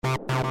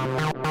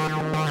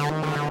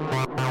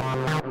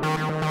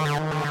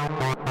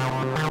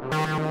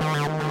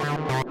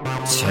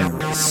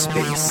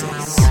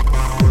TerraSpaces.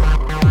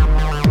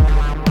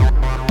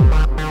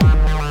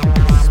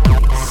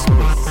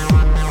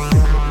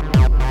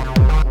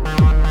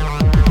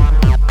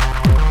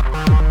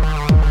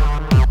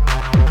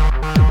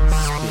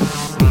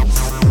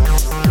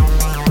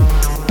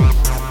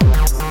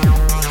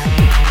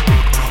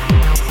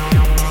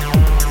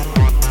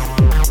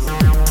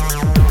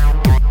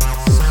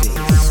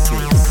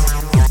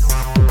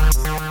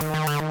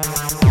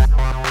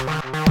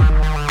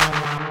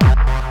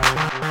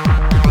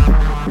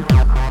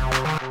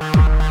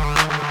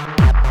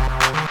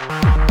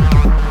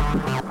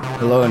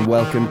 Hello and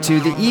welcome to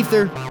The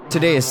Ether.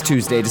 Today is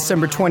Tuesday,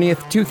 December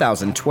 20th,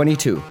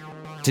 2022.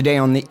 Today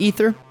on The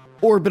Ether,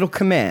 Orbital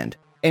Command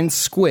and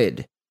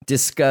Squid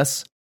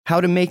discuss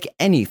how to make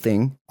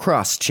anything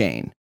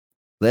cross-chain.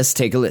 Let's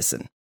take a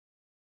listen.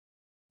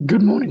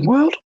 Good morning,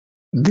 world.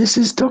 This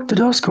is Dr.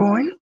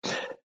 Doscoin.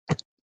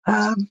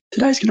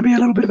 Today's going to be a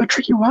little bit of a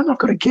tricky one. I've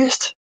got a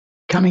guest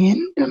coming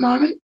in a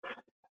moment.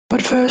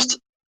 But first,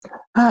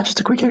 just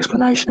a quick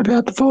explanation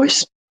about the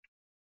voice.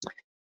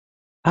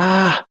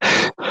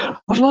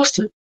 I've lost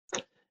it.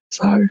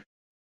 So,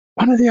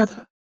 one of the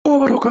other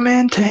Orbital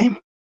Command team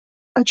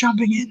are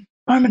jumping in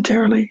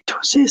momentarily to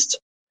assist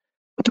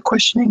with the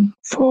questioning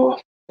for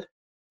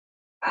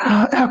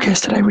our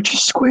guest today, which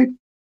is Squid.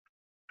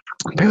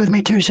 Bear with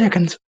me 2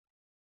 seconds.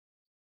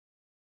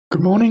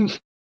 Good morning,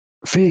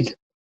 Fig.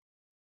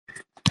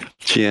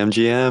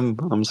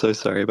 GM, I'm so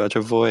sorry about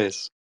your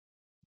voice.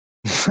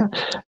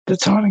 The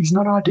timing's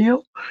not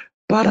ideal,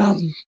 but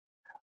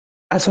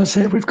as I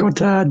said, we've got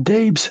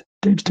Deebs.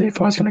 Deebs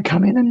DeFi is going to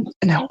come in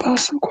and help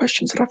us some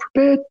questions that I've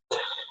prepared.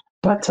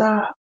 But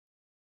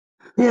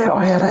yeah,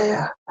 I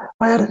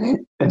had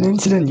an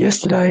incident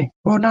yesterday.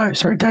 Well, no,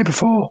 sorry, day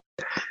before,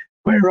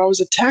 where I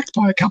was attacked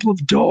by a couple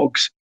of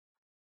dogs,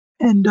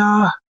 and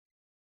I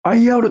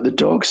yelled at the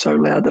dogs so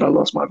loud that I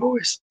lost my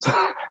voice.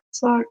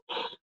 So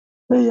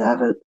there you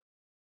have it.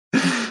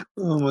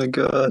 Oh my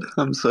god,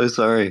 I'm so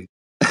sorry.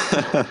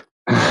 I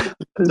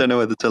don't know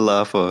whether to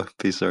laugh or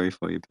be sorry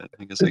for you, but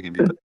I guess I can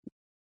be.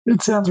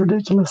 It sounds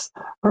ridiculous.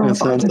 It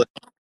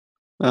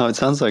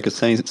sounds like a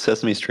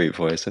Sesame Street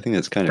voice. I think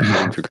that's kind of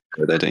fun for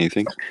that, don't you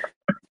think?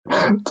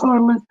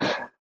 Totally.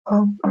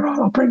 All right,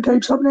 I'll bring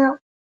Deebs up now.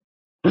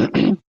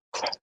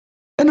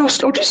 And I'll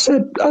just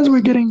set, as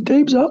we're getting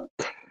Deebs up,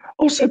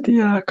 I'll set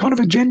the kind of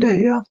agenda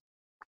here.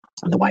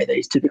 And the way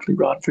these typically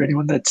run for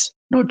anyone that's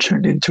not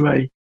tuned into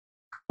a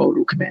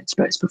Orbital Command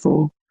space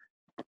before.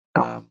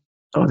 Oh,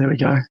 there we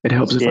go. It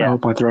helps if I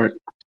hold my throat.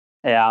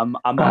 Yeah, I'm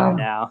up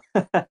now.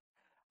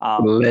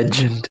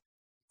 Legend.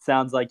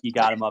 Sounds like you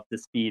got him up to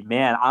speed,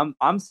 man.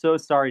 I'm so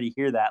sorry to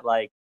hear that.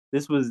 Like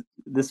this was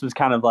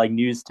kind of like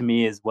news to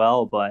me as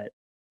well. But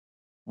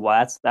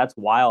well, that's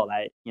wild.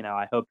 I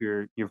hope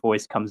your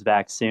voice comes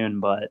back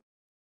soon. But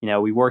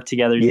we work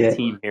together as a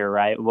team here,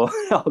 right? Well,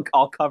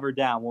 I'll cover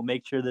down. We'll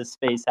make sure this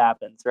space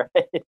happens,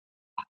 right?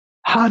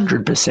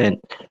 100%.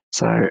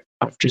 So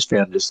I've just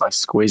found just like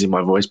squeezing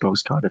my voice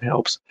box kind of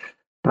helps.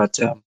 But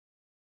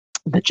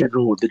the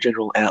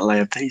general outlay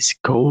of these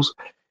calls,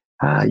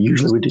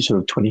 usually we do sort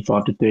of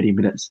 25 to 30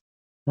 minutes,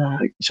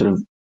 sort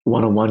of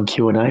one-on-one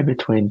Q&A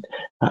between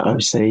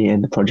OC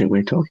and the project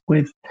we're talking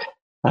with.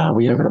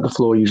 We open up the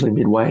floor usually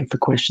midway for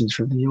questions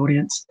from the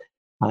audience.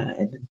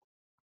 And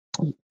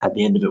at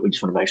the end of it, we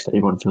just want to make sure that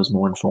everyone feels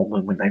more informed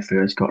than when they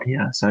first got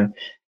here. So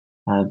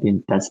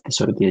then that's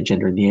sort of the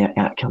agenda and the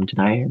outcome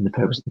today. And the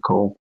purpose of the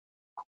call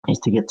is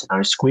to get to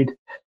know Squid.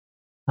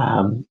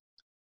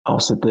 I'll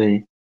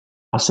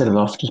set it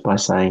off just by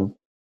saying,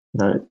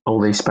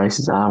 all these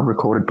spaces are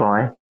recorded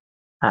by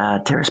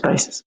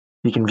TerraSpaces.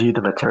 You can view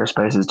them at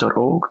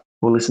terraspaces.org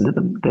or listen to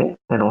them there,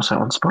 and also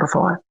on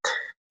Spotify.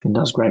 It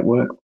does great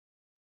work.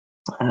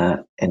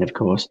 And of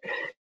course,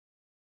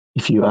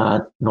 if you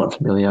are not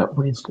familiar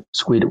with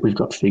Squid, we've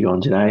got Fig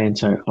on today, and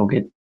so I'll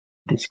get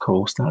this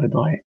call started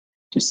by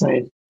just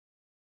saying,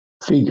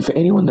 Fig, for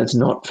anyone that's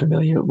not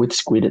familiar with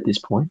Squid at this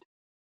point,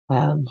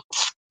 can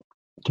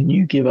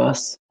you give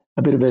us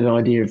a bit of an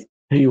idea of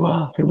who you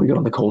are, who we got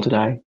on the call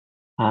today,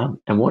 and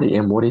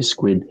what is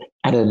Squid?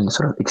 And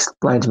sort of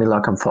explain to me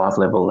like I'm 5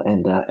 level,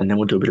 and then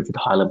we'll do a bit of a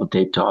high level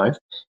deep dive.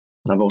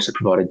 And I've also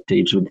provided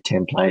Deebs with the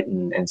template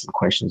and some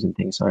questions and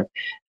things. So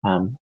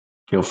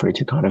feel free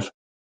to kind of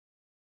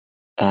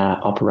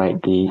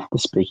operate the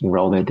speaking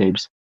role there,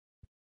 Deebs.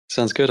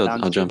 Sounds good.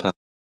 I'll jump up.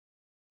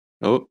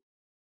 Oh,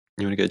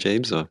 you want to go,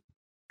 James, or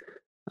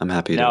I'm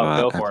happy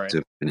go for it.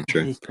 Do an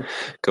intro.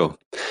 Cool.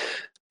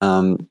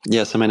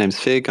 So my name's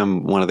Fig.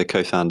 I'm one of the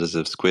co-founders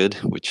of Squid,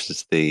 which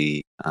is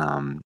the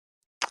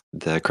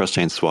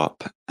cross-chain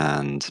swap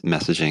and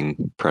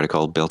messaging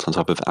protocol built on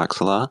top of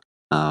Axelar.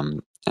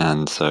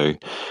 And so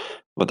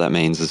what that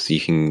means is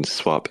you can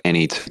swap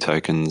any 2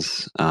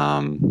 tokens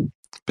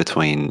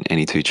between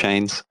any 2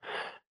 chains,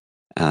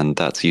 and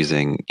that's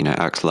using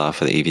Axelar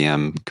for the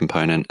EVM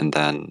component and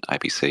then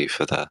IBC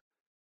for the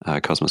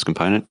Cosmos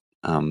component.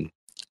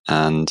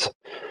 And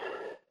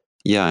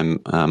Yeah,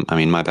 I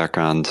mean, my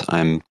background,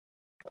 I'm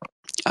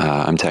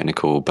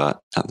technical,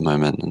 but at the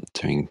moment I'm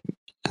doing,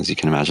 as you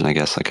can imagine, I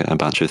guess, like a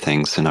bunch of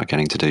things, so not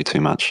getting to do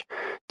too much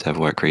dev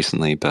work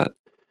recently. But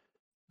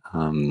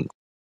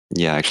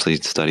yeah, I actually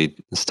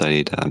studied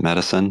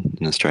medicine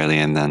in Australia,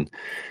 and then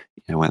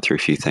went through a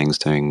few things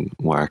doing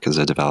work as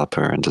a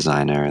developer and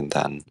designer, and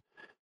then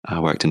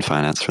worked in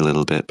finance for a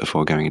little bit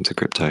before going into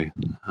crypto.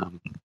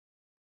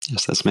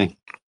 Yes, that's me.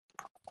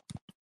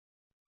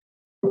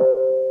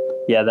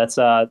 Yeah,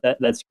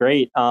 that's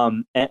great.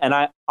 And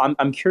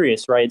I'm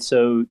curious, right?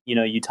 So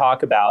you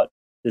talk about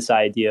this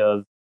idea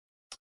of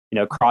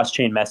cross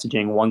chain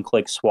messaging, one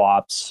click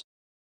swaps,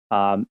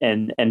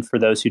 and for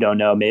those who don't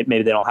know,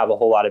 maybe they don't have a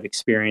whole lot of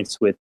experience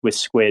with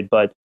Squid,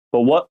 but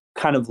what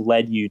kind of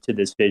led you to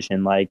this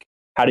vision? Like,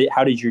 how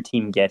did your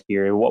team get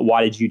here?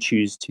 Why did you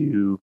choose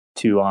to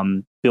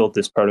build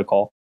this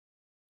protocol?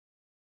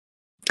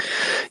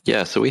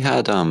 Yeah, so we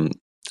had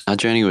our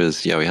journey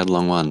was, we had a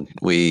long one.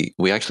 We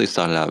actually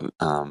started out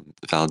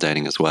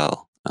validating as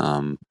well,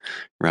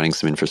 running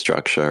some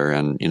infrastructure,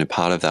 and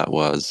part of that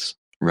was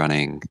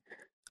running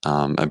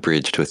a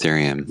bridge to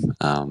Ethereum.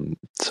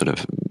 Sort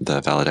of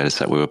the validator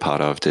set we were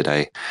part of did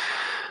had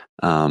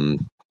a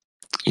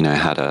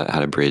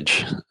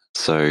bridge.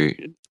 So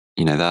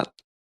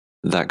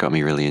that got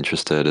me really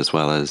interested, as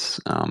well as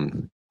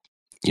some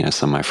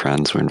of my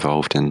friends were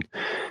involved in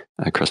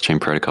cross-chain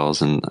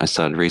protocols, and I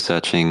started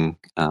researching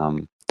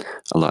a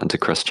lot into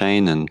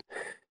cross-chain, and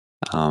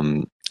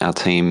our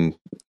team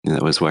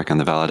that was working on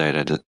the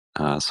validator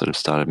sort of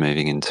started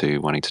moving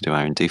into wanting to do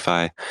our own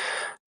DeFi,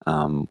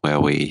 where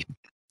we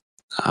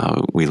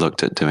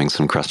looked at doing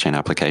some cross-chain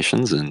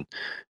applications, and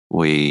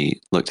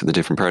we looked at the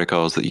different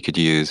protocols that you could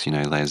use,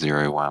 Layer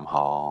Zero,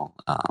 Wormhole,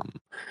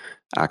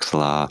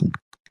 Axelar,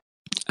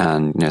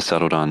 and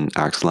settled on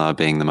Axelar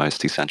being the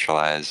most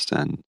decentralized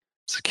and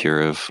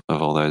secure of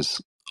all those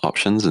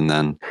options. And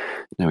then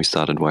we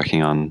started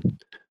working on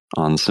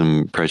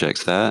some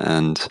projects there,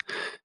 and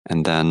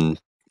then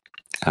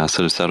sort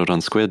of settled on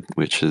Squid,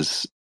 which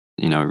is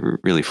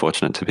really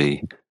fortunate to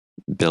be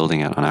building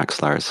it on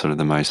Axelar. It's sort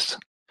of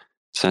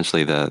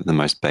essentially the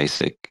most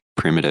basic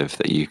primitive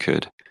that you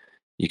could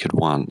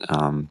want.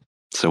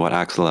 So what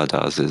Axelar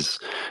does is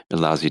it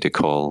allows you to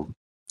call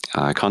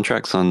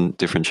contracts on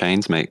different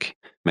chains, make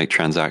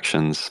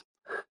transactions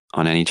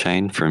on any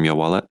chain from your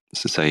wallet.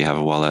 So say you have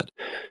a wallet,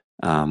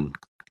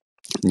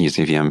 use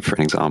EVM for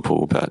an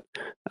example, but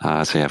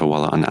say you have a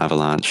wallet on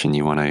Avalanche and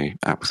you want to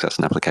access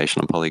an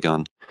application on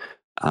Polygon,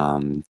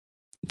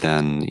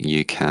 then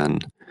you can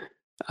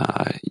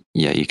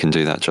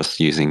do that just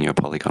using your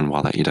Polygon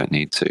wallet. You don't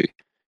need to,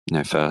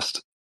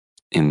 first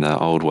in the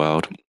old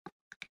world,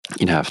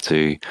 you'd have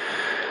to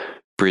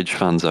bridge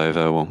funds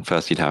over. Well,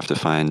 first you'd have to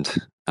find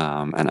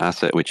an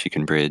asset which you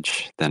can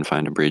bridge, then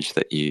find a bridge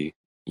that you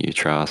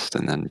trust,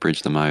 and then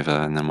bridge them over.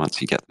 And then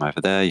once you get them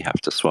over there, you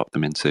have to swap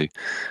them into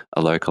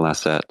a local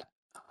asset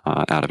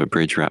out of a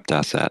bridge wrapped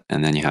asset,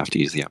 and then you have to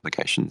use the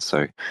application.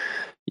 So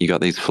you got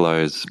these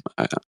flows.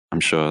 I'm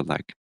sure,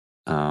 like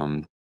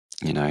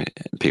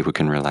people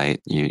can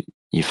relate. You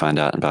find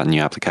out about a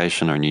new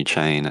application or a new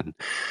chain, and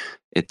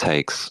it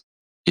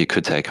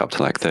could take up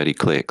to like 30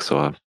 clicks,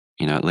 or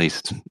at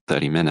least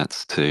 30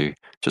 minutes to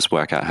just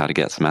work out how to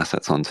get some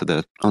assets onto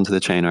the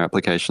chain or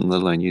application,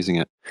 let alone using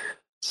it.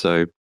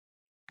 So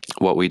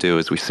what we do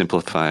is we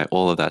simplify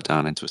all of that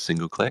down into a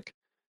single click,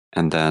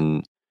 and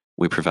then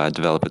we provide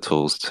developer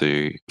tools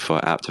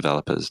for app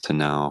developers to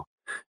now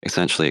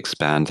essentially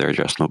expand their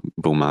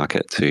addressable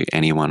market to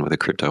anyone with a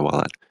crypto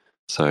wallet.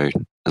 So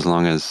as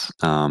long as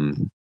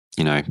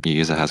your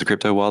user has a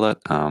crypto wallet,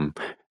 and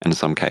in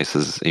some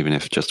cases, even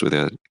if just with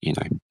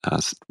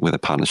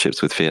with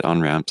partnerships with fiat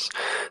on ramps,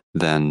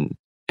 then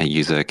a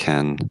user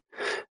can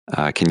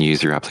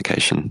use your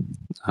application.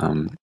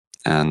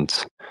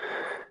 And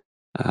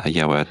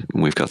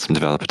we've got some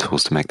developer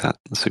tools to make that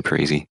super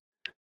easy.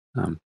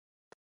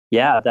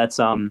 Yeah, that's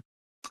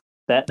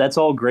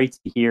all great to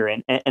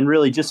hear, and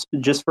really just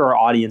for our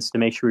audience to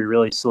make sure we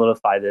really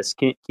solidify this.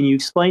 Can you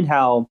explain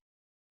how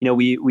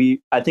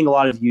we I think a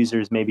lot of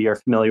users maybe are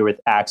familiar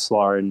with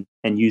Axelar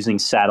and using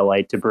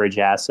satellite to bridge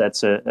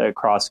assets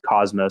across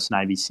Cosmos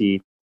and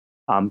IBC.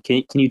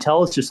 Can you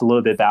tell us just a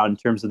little bit about, in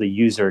terms of the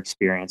user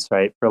experience,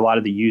 right? For a lot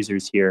of the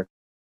users here,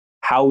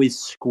 how is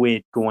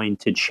Squid going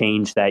to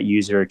change that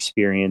user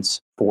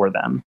experience for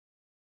them?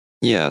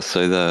 Yeah,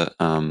 so the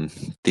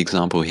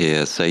example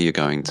here, say you're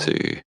going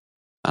to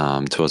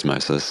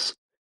Osmosis,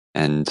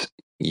 and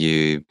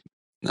you've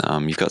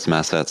got some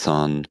assets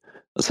on,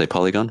 let's say,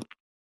 Polygon.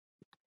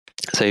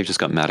 Say you've just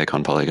got Matic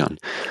on Polygon.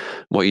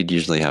 What you'd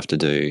usually have to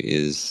do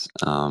is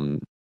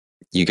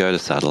you go to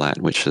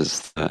Satellite, which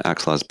is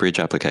Axelar's bridge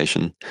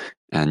application,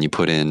 and you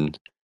put in,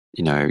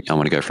 I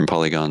want to go from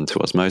Polygon to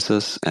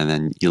Osmosis, and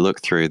then you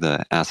look through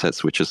the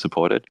assets which are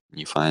supported, and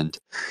you find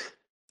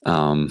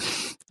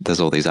there's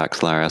all these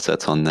Axelar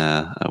assets on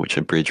there, which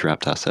are bridge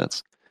wrapped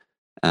assets.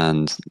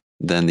 And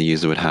then the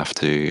user would have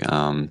to,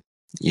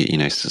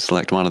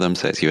 select one of them,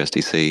 say it's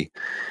USDC,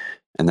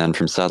 and then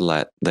from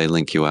Satellite, they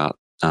link you out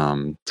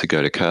to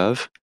go to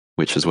Curve,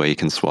 which is where you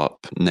can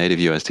swap native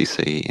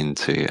USDC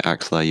into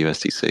Axelar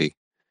USDC,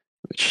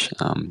 which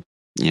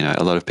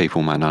a lot of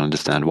people might not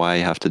understand why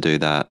you have to do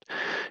that.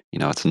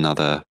 It's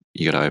another,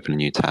 you got to open a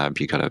new tab,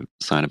 you got to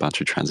sign a bunch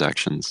of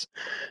transactions.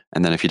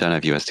 And then if you don't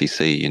have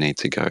USDC, you need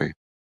to go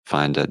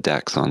find a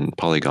DEX on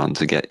Polygon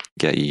to get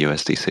your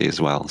USDC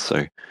as well.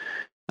 So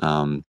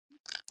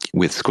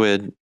with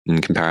Squid,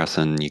 in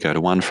comparison, you go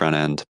to one front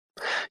end,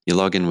 you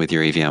log in with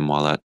your EVM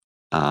wallet,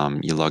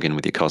 you log in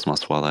with your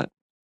Cosmos wallet,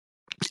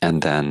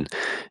 and then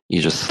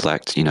you just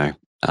select,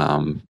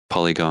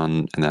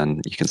 Polygon, and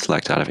then you can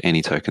select out of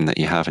any token that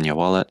you have in your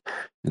wallet,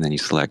 and then you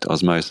select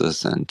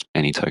Osmosis and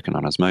any token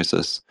on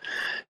Osmosis,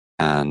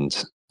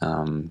 and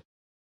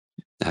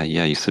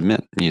you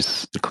submit. You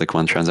just click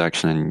one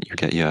transaction, and you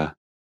get your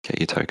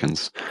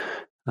tokens.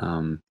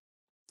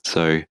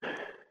 So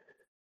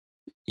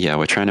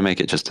we're trying to make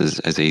it just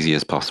as easy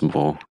as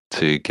possible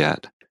to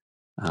get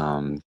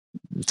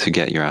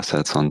your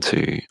assets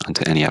onto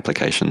any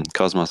application.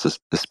 Cosmos is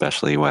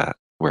especially where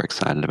we're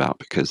excited about,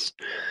 because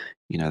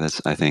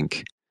I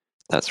think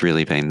that's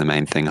really been the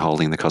main thing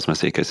holding the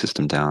Cosmos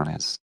ecosystem down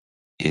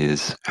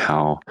is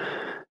how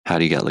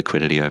do you get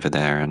liquidity over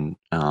there, and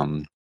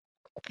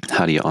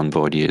how do you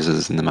onboard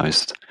users in the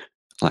most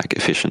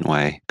efficient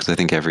way? Because I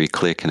think every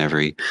click and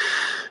every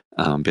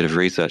bit of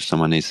research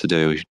someone needs to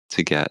do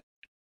to get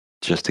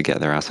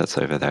their assets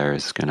over there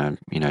is going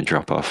to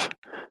drop off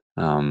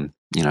another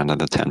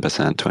 10%,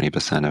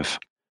 20%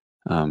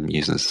 of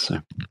users.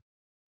 So.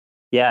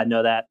 Yeah,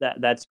 no,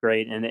 that's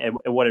great. And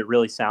what it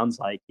really sounds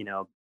like,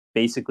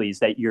 basically is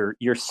that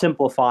you're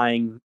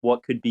simplifying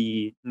what could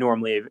be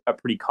normally a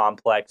pretty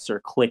complex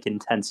or click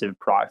intensive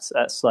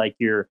process. Like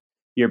you're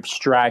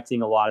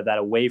abstracting a lot of that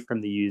away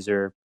from the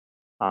user,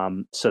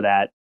 so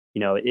that,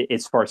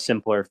 it's far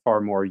simpler,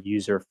 far more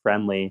user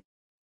friendly.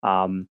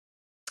 And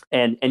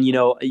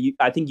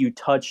I think you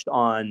touched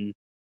on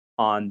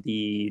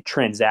the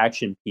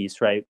transaction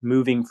piece, right?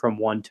 Moving from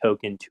one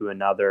token to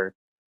another.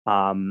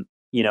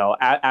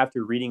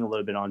 After reading a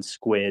little bit on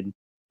Squid,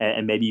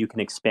 and maybe you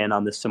can expand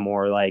on this some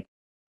more,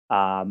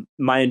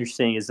 my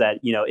understanding is that,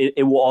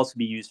 it will also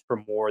be used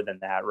for more than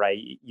that, right?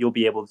 You'll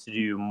be able to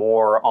do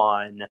more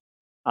on,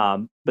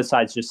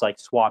 besides just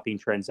swapping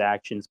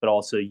transactions, but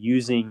also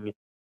using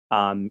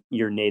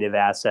your native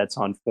assets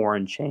on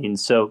foreign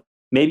chains. So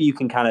maybe you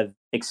can kind of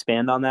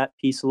expand on that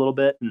piece a little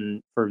bit,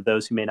 and for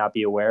those who may not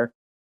be aware.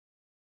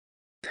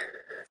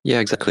 Yeah,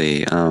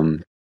 exactly.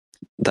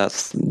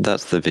 That's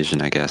the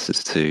vision, I guess,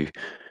 is to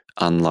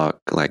unlock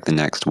the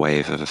next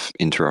wave of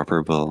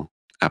interoperable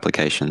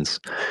applications.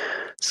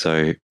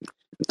 So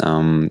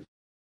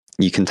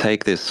you can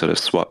take this sort of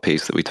swap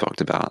piece that we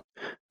talked about,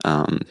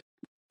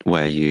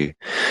 where you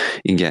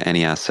can get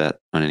any asset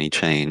on any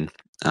chain,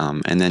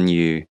 and then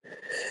you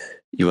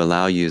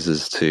allow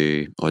users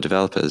or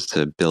developers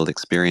to build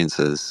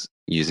experiences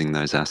using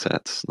those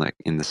assets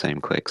in the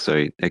same click.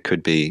 So it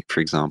could be, for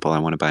example, I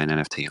want to buy an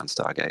NFT on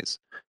Stargaze,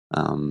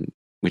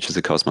 which is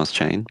a Cosmos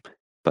chain,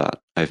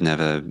 but I've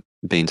never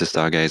been to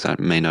Stargaze. I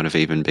may not have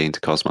even been to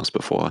Cosmos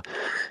before.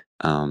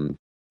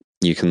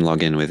 You can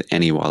log in with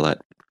any wallet.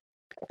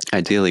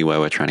 Ideally, where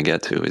we're trying to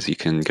get to is you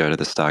can go to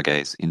the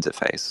Stargaze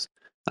interface,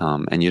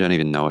 and you don't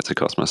even know it's a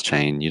Cosmos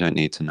chain. You don't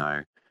need to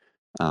know,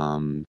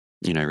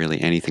 really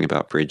anything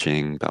about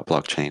bridging, about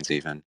blockchains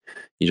even.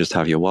 You just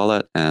have your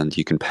wallet, and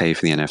you can pay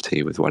for the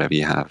NFT with whatever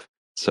you have.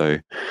 So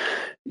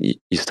you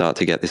start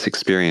to get this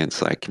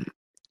experience,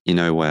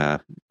 where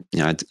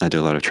I do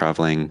a lot of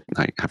traveling.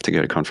 I have to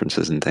go to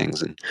conferences and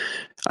things, and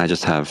I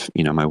just have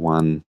my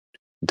one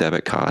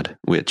debit card,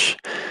 which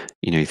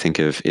you think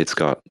of, it's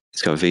got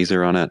Visa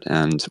on it,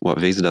 and what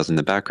Visa does in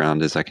the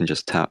background is I can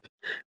just tap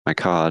my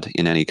card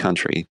in any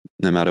country,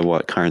 no matter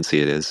what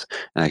currency it is,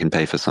 and I can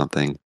pay for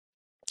something.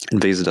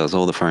 And Visa does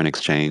all the foreign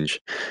exchange.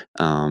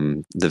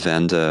 The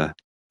vendor,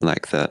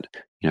 that,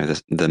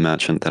 the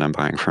merchant that I'm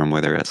buying from,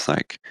 whether it's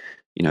a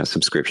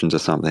subscription to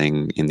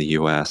something in the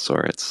US,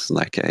 or it's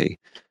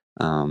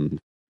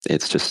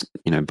it's just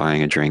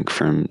buying a drink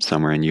from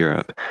somewhere in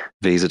Europe.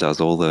 Visa does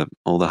all the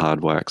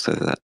hard work so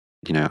that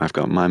I've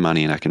got my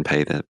money and I can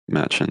pay the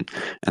merchant.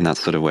 And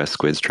that's sort of where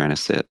Squid's trying to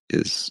sit,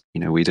 is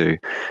we do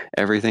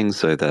everything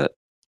so that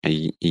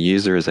a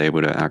user is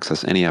able to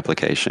access any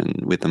application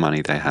with the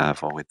money they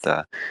have, or with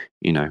the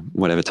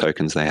whatever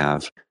tokens they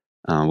have,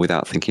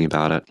 without thinking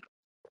about it.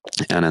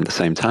 And at the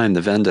same time,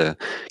 the vendor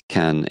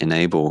can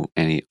enable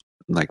any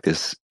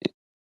this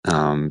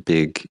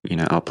big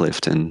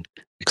uplift in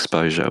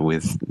exposure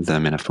with the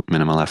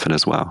minimal effort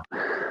as well.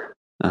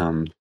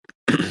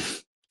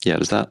 Yeah,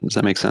 does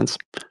that make sense?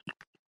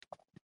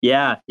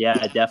 Yeah,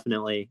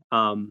 definitely.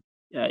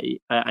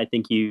 I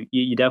think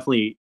you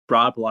definitely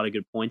brought up a lot of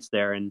good points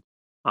there, and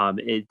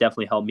it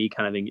definitely helped me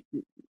kind of,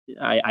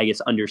 I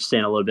guess,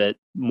 understand a little bit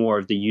more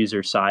of the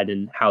user side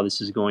and how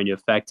this is going to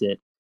affect it.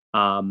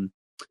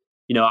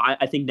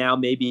 I think now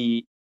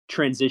maybe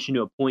transition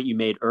to a point you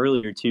made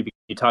earlier too, because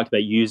you talked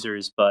about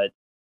users, but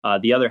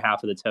the other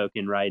half of the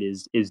token, right,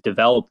 is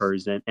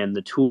developers and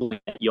the tooling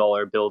that y'all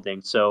are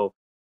building. So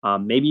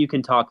Maybe you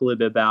can talk a little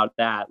bit about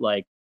that.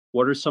 Like,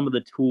 what are some of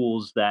the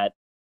tools that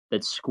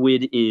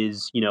Squid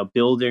is,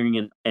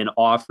 building and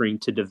offering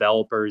to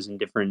developers and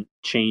different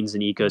chains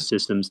and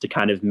ecosystems to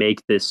kind of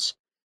make this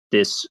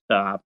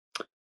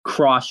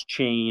cross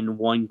chain,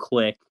 one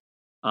click,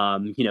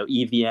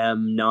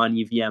 EVM, non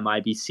EVM,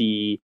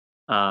 IBC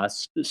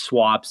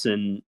swaps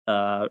and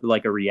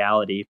like a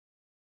reality.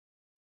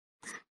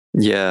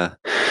 Yeah.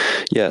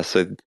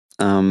 So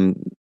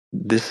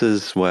this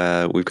is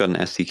where we've got an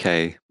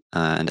SDK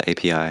and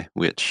API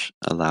which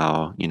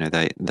allow,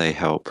 they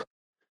help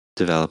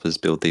developers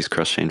build these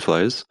cross-chain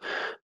flows.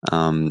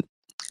 And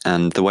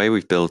the way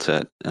we've built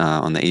it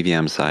on the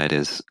EVM side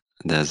is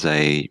there's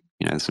a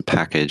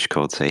package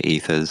called, say,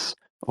 Ethers,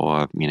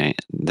 or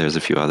there's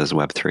a few others,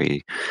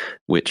 Web3,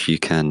 which you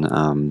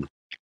can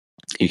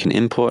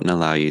import and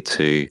allow you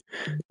to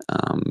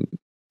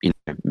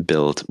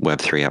build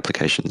Web3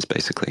 applications,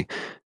 basically.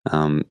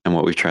 And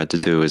what we've tried to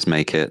do is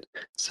make it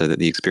so that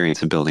the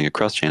experience of building a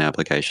cross-chain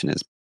application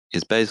is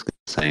basically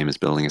the same as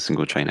building a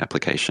single chain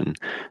application,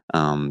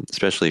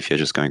 especially if you're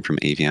just going from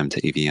EVM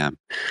to EVM.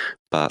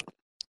 But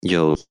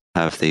you'll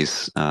have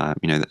these,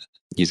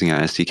 using our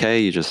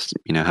SDK, you just,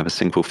 have a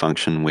simple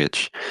function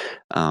which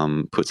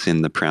puts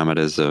in the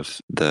parameters of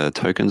the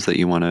tokens that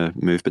you want to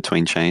move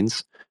between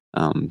chains.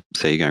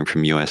 Say you're going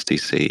from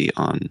USDC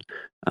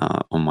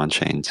on one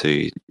chain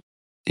to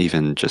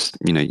even just,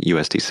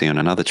 USDC on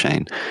another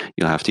chain,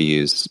 you'll have to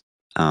use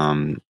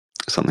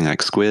something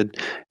like Squid,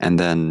 and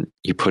then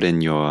you put in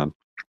your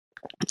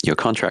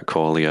contract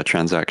call, your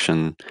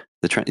transaction,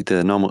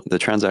 the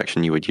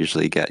transaction you would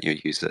usually get your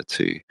user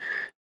to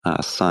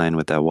sign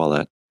with their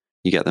wallet.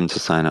 You get them to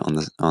sign it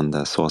on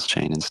the source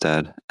chain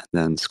instead, and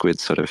then Squid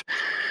sort of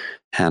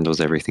handles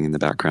everything in the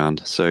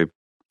background. So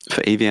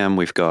for EVM,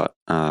 we've got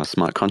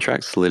smart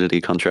contracts, Solidity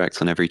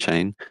contracts on every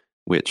chain,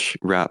 which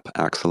wrap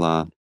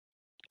Axelar's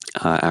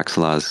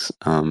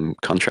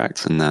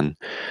contracts, and then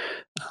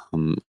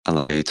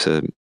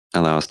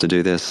allow us to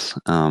do this.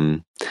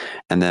 And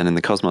then in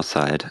the Cosmos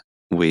side,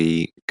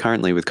 we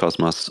currently with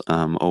Cosmos,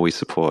 all we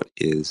support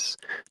is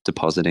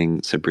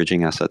depositing, so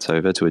bridging assets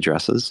over to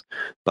addresses.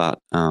 But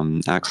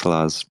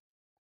Axelar's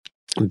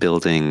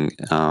building,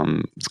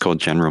 it's called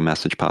general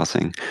message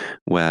passing,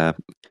 where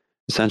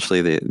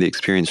essentially the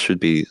experience should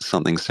be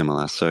something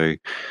similar. So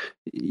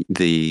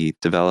the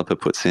developer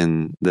puts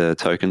in the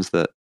tokens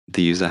that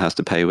the user has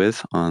to pay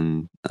with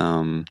on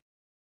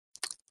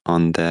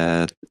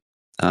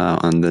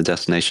the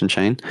destination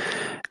chain,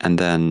 and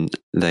then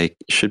they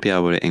should be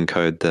able to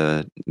encode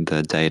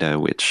the data,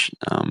 which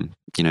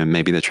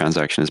maybe the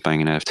transaction is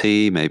buying an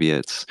NFT, maybe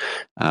it's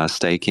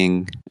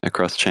staking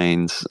across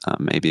chains,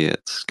 maybe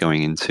it's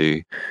going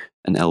into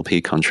an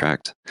LP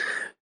contract,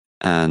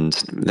 and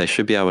they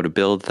should be able to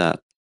build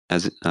that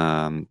as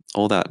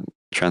all that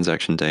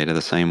transaction data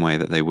the same way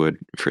that they would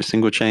for a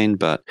single chain,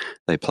 but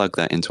they plug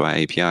that into our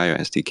API or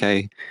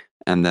SDK,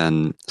 and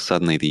then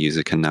suddenly the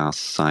user can now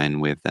sign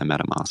with their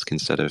MetaMask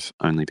instead of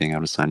only being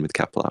able to sign with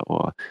Kepler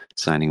or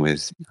signing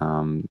with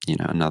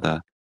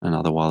another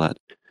wallet.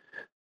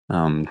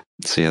 So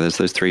yeah, there's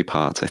those three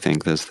parts. I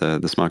think there's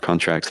the smart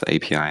contracts, the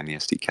API, and the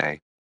SDK,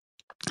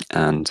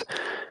 and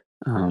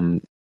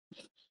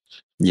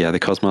the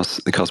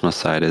Cosmos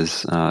side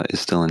is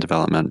still in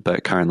development,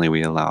 but currently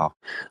we allow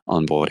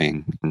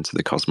onboarding into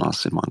the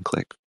Cosmos in one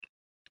click.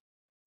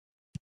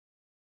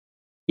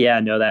 Yeah,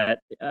 no,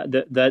 that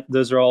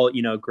those are all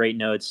great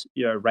notes.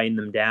 You're writing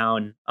them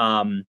down.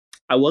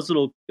 I was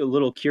a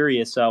little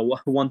curious.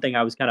 One thing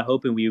I was kind of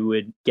hoping we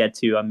would get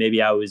to,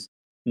 maybe I was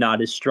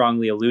not as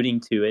strongly alluding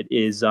to it,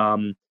 is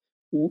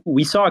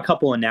we saw a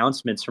couple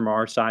announcements from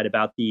our side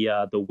about the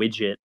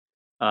widget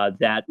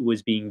that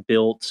was being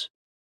built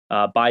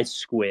by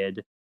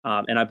Squid,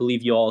 and I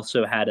believe you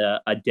also had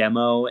a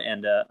demo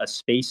and a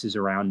spaces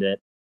around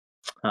it.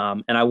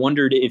 And I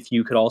wondered if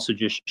you could also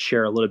just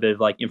share a little bit of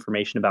like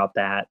information about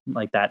that,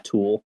 like that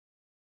tool.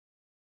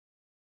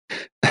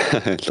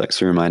 Thanks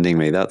for reminding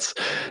me. That's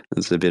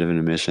a bit of an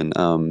omission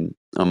on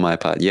my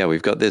part. Yeah,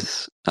 we've got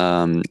this.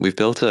 We've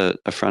built a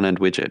front end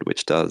widget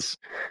which does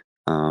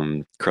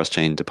cross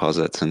chain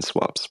deposits and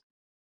swaps,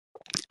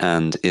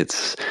 and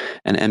it's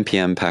an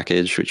npm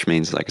package, which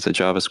means like it's a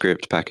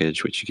JavaScript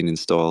package which you can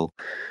install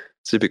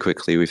super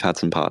quickly. We've had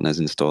some partners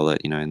install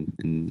it,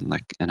 in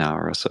like an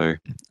hour or so.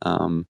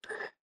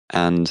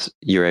 And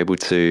you're able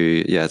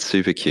to, it's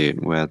super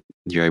cute, where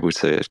you're able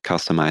to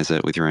customize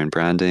it with your own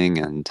branding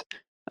and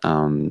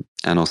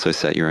also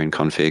set your own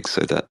config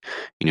so that,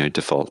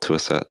 default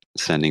to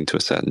sending to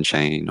a certain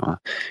chain, or,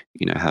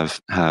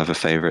 have a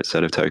favorite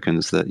set of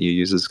tokens that your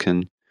users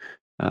can,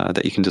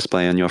 that you can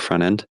display on your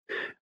front end.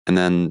 And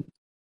then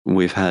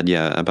we've had,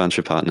 a bunch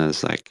of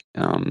partners like,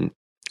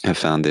 have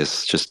found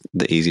this just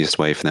the easiest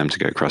way for them to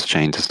go cross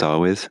chain to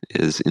start with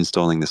is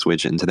installing this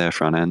widget into their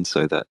front end,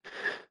 so that,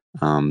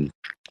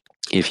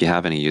 if you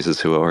have any users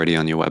who are already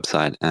on your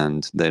website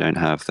and they don't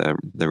have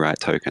the right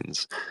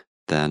tokens,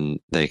 then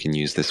they can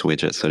use this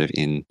widget sort of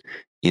in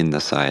the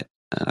site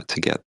to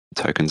get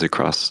tokens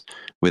across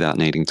without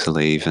needing to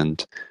leave.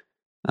 And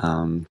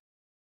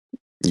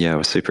Yeah,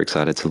 we're super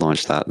excited to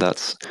launch that.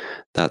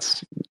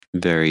 That's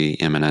very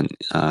imminent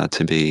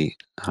to be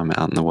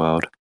out in the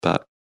world.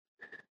 But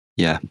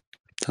yeah,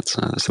 that's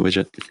the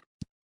widget.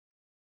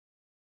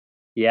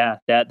 Yeah,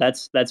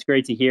 that's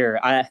great to hear.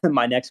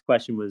 My next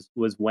question was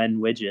when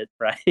widget,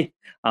 right?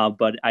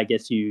 But I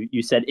guess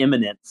you said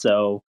imminent,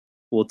 so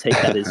we'll take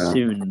that as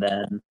soon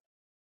then.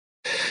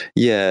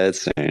 Yeah,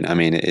 it's soon. I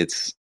mean,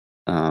 it's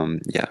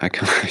yeah. I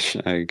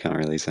can't I can't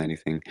really say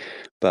anything,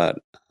 but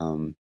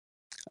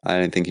I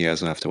don't think you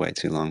guys will have to wait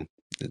too long.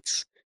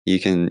 It's you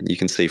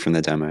can see from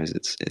the demos,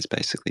 it's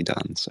basically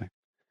done. So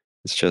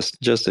it's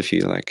just a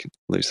few like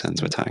loose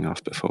ends we're tying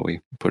off before we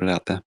put it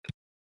out there.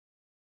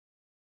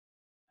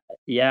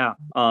 Yeah,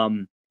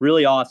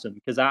 really awesome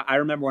because I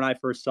remember when I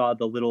first saw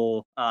the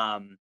little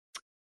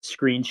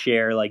screen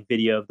share like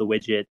video of the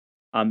widget.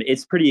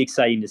 It's pretty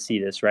exciting to see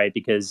this, right?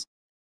 Because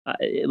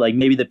like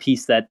maybe the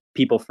piece that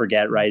people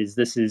forget, right, is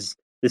this is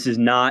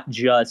not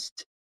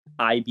just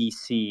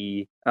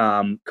IBC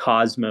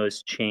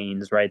Cosmos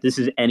chains, right? This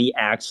is any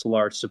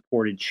Axelar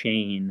supported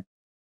chain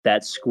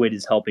that Squid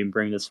is helping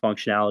bring this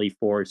functionality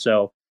for.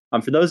 So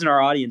for those in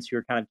our audience who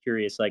are kind of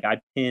curious, like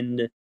I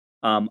pinned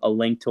a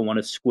link to one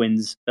of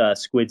Squid's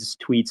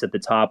tweets at the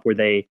top where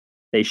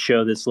they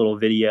show this little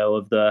video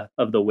of the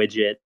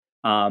widget.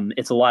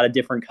 It's a lot of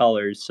different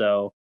colors,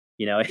 so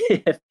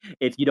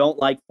if you don't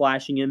like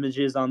flashing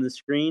images on the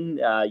screen,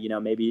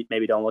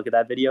 maybe don't look at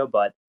that video.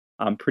 But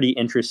pretty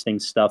interesting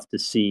stuff to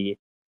see.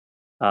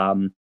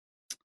 Um,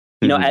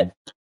 at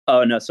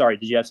oh no, sorry,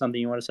 did you have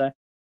something you want to say?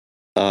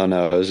 Oh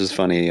no, it was just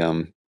funny.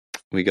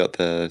 We got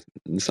I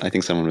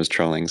think someone was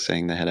trolling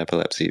saying they had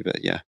epilepsy,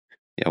 but yeah,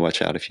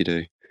 watch out if you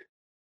do.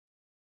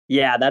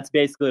 Yeah, that's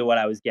basically what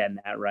I was getting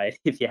at, right?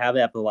 If you have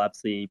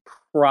epilepsy,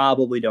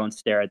 probably don't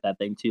stare at that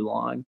thing too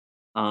long.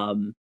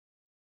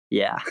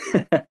 Yeah.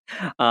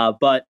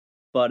 But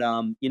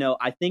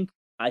I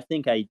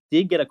think I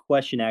did get a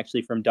question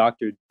actually from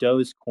Dr.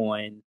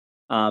 Dogecoin.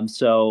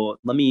 So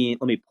let me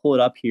pull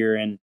it up here,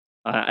 and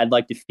I'd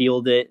like to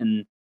field it,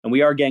 and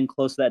we are getting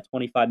close to that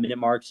 25-minute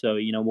mark, so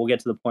we'll get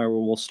to the point where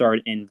we'll start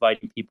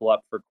inviting people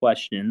up for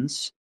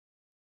questions.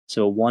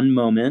 So one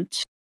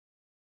moment.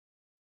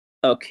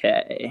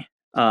 Okay.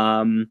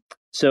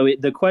 So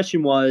the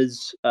question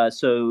was,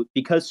 so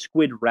because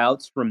Squid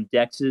routes from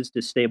DEXs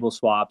to stable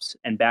swaps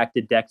and back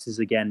to DEXs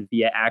again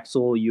via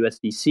Axel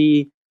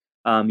USDC,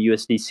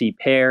 USDC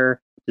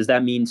pair, does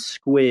that mean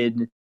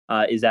Squid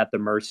is at the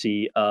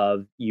mercy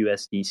of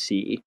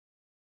USDC?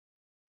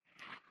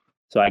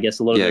 So I guess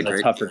a little bit of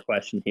a tougher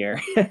question here.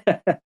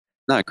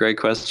 No, great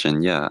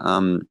question. Yeah.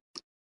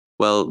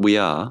 Well, we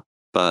are,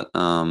 but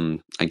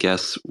I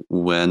guess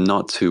we're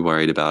not too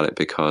worried about it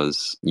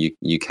because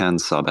you can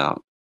sub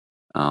out.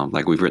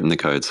 Like we've written the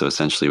code, so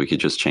essentially we could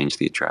just change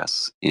the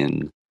address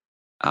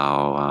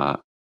our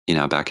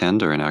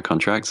backend or in our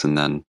contracts, and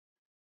then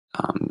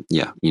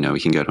we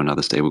can go to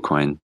another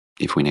stablecoin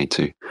if we need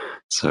to.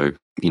 So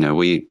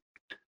we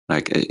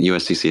like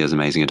USDC has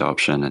amazing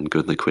adoption and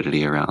good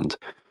liquidity around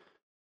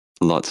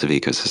lots of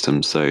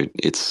ecosystems. So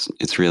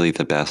it's really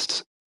the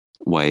best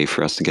way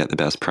for us to get the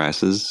best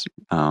prices.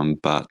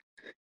 But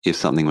if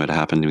something were to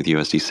happen with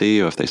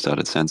USDC, or if they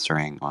started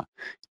censoring, or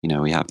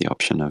we have the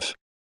option of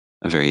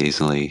very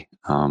easily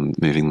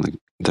moving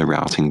the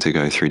routing to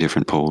go through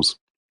different pools.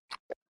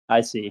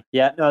 I see.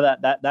 Yeah, no,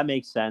 that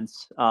makes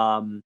sense.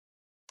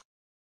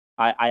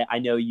 I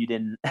know you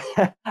didn't.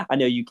 I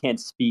know you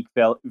can't speak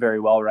very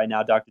well right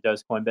now, Dr.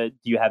 Dogecoin. But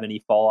do you have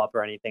any follow up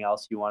or anything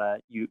else you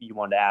wanted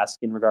to ask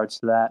in regards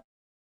to that?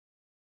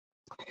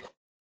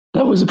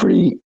 That was a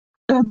pretty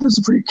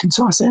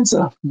concise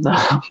answer.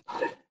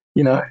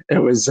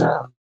 It was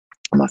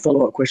my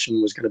follow up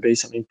question was going to be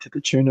something to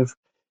the tune of,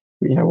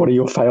 what are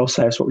your fail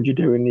safes? What would you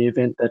do in the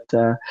event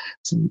that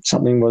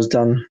something was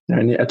done,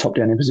 a top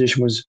down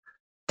imposition was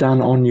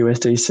done on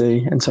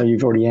USDC? And so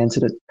you've already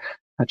answered it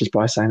just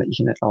by saying that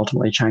you can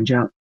ultimately change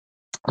out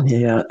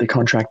the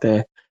contract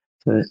there.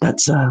 So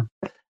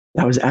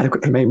that was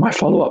adequate for me. My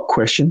follow up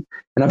question,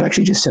 and I've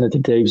actually just sent it to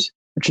Deebs,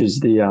 which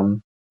is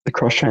the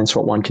cross chain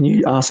swap one. Can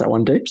you ask that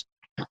one, Deebs?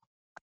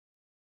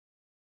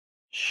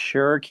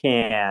 Sure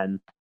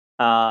can.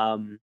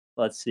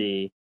 Let's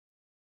see.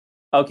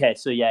 Okay,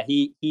 so yeah,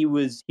 he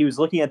was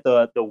looking at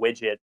the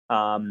widget,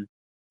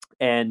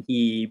 and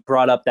he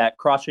brought up that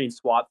cross chain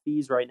swap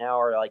fees right now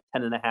are like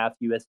 10.5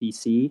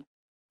 USDC,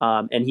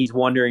 and he's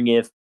wondering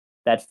if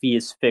that fee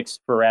is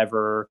fixed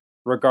forever,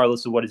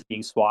 regardless of what is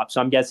being swapped. So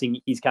I'm guessing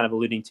he's kind of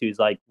alluding to is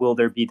like, will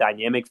there be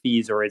dynamic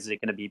fees, or is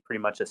it going to be pretty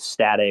much a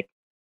static,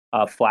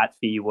 flat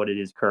fee, what it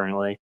is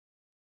currently?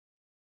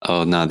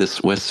 Oh no,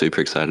 we're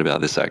super excited about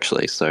this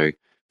actually. So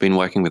been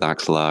working with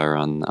Axelar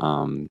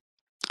on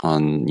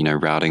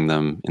routing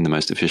them in the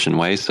most efficient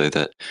way so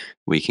that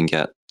we can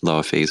get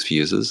lower fees for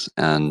users.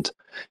 And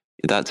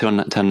that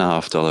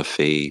 $10.5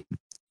 fee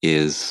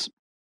is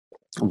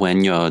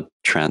when you're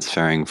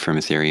transferring from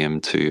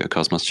Ethereum to a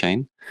Cosmos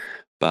chain.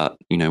 But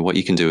what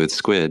you can do with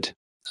Squid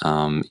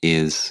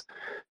is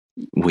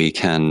we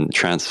can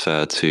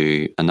transfer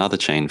to another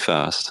chain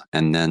first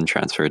and then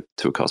transfer it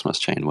to a Cosmos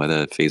chain where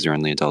the fees are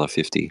only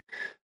 $1.50.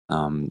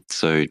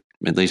 So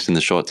at least in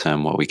the short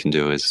term, what we can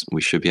do is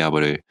we should be able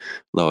to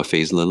lower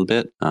fees a little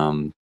bit.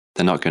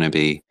 They're not going to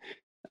be,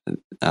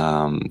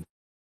 they're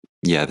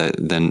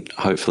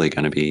hopefully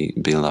going to be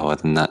lower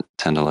than that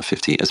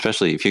 $10.50,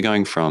 especially if you're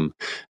going from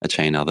a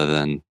chain other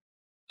than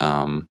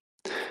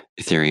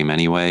Ethereum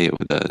anyway.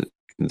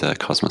 The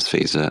Cosmos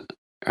fees are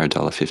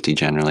 $1.50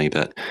 generally,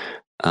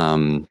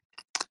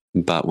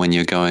 but when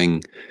you're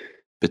going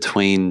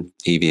between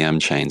EVM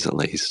chains, at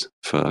least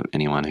for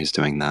anyone who's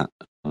doing that,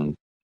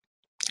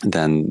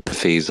 then the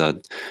fees are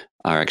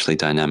actually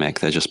dynamic.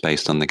 They're just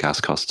based on the gas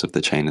costs of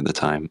the chain at the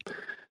time.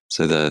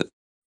 So the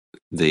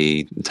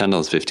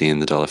 $10.50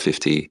 and the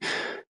 $1.50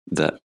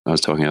 that I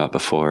was talking about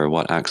before are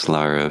what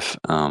Axelar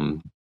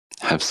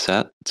have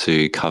set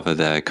to cover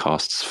their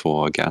costs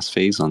for gas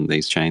fees on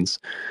these chains.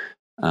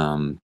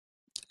 And,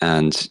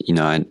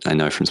 I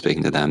know from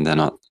speaking to them, they're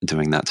not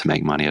doing that to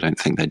make money. I don't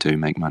think they do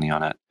make money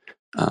on it.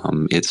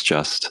 It's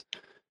just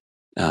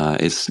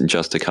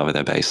to cover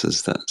their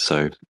bases.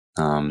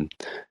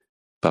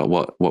 But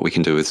what we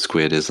can do with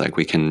Squid is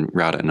we can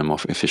route it in a more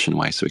efficient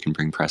way so we can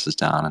bring prices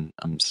down. And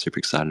I'm super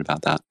excited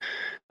about that.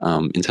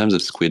 In terms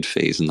of Squid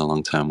fees in the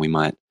long term, we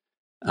might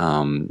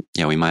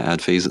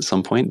add fees at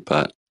some point,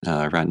 but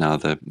right now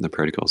the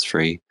protocol is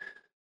free.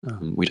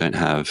 We don't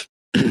have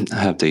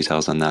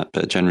details on that,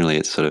 but generally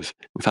it's we've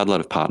had a lot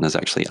of partners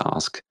actually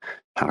ask,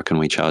 how can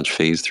we charge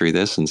fees through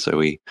this? And so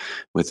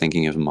we're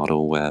thinking of a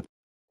model where,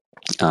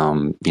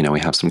 we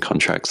have some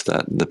contracts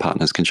that the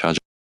partners can charge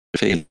a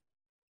fee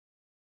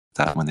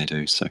that when they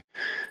do. So,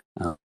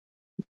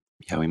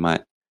 we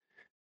might,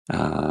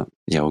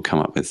 we'll come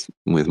up with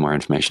more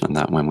information on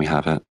that when we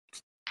have it.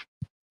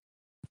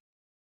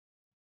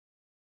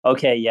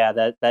 Okay,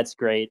 yeah, that's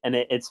great, and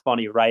it's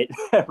funny, right?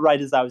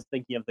 Right as I was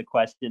thinking of the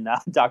question,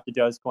 Dr.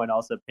 Dogecoin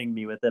also pinged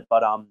me with it.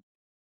 But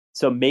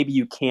so maybe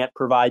you can't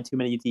provide too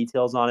many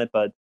details on it,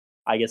 but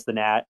I guess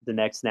the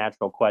next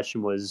natural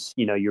question was,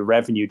 your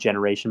revenue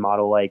generation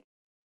model.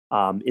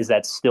 Is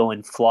that still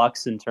in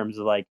flux in terms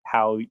of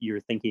how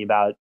you're thinking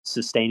about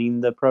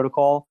sustaining the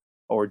protocol,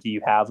 or do you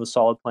have a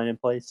solid plan in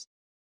place?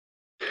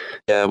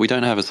 Yeah, we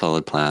don't have a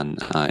solid plan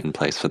in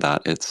place for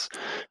that.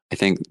 I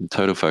think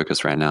total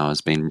focus right now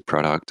has been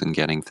product and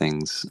getting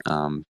things,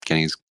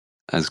 getting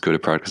as good a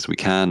product as we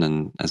can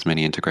and as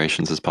many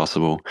integrations as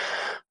possible.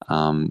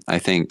 I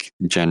think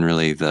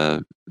generally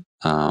the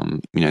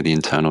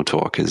internal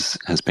talk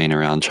has been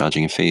around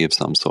charging a fee of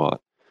some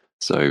sort.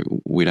 So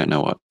we don't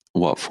know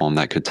what form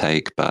that could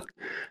take, but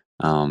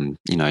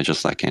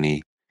just like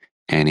any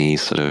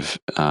sort of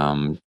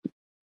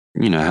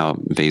how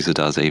Visa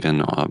does,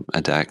 even, or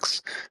a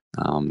DEX,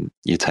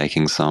 you're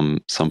taking some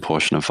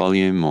portion of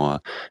volume, or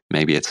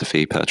maybe it's a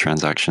fee per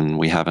transaction.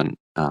 We haven't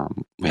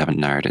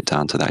narrowed it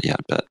down to that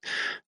yet, but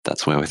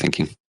that's where we're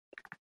thinking.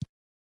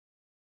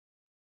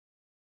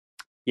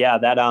 Yeah,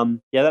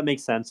 that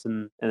makes sense,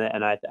 and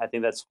I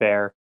think that's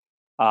fair.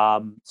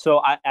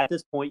 So at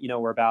this point,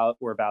 we're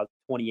about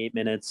 28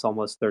 minutes,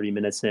 almost 30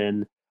 minutes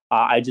in.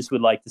 I just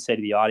would like to say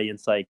to the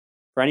audience,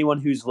 for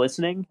anyone who's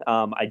listening,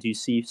 I do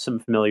see some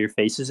familiar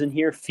faces in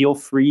here. Feel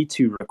free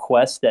to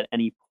request at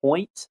any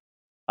point,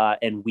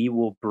 and we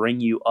will bring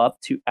you up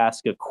to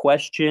ask a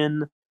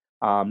question.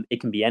 It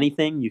can be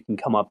anything. You can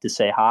come up to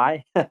say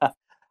hi,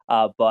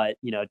 but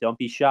don't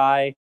be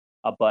shy.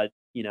 But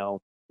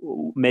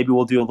maybe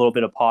we'll do a little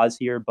bit of pause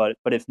here. But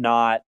if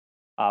not,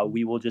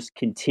 we will just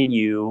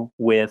continue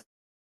with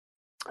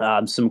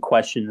some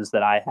questions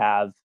that I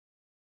have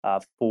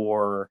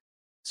for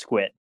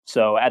Squid.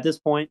 So at this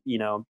point,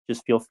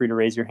 just feel free to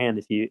raise your hand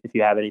if you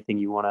have anything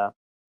you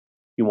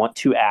want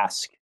to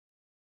ask.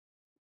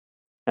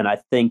 And I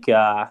think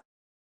Dr.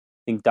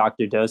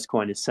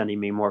 Dogecoin is sending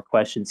me more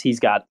questions. He's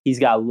got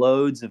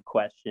loads of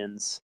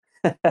questions.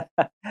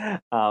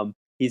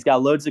 He's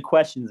got loads of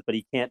questions, but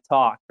he can't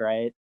talk,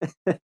 right?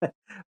 But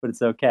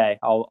it's okay.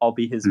 I'll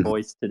be his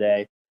voice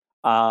today.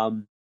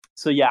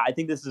 So yeah, I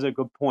think this is a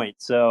good point.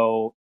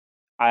 So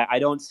I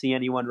don't see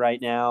anyone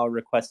right now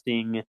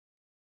requesting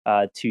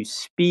to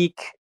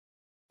speak,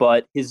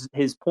 but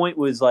his point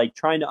was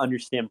trying to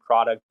understand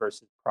product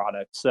versus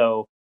product.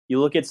 So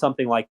you look at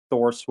something like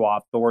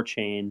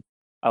Thorchain,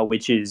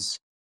 which is,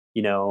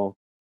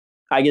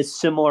 I guess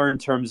similar in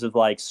terms of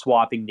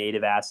swapping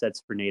native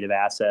assets for native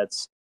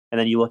assets. And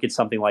then you look at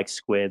something like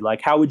Squid.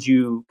 How would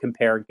you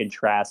compare and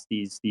contrast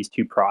these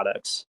two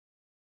products?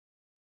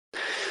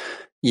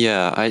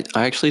 Yeah, I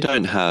actually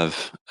don't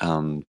have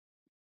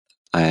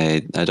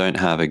I don't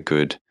have a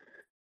good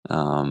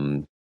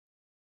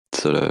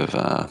sort of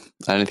I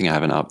don't think I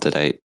have an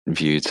up-to-date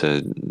view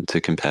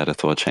to compare to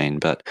Thorchain,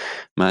 but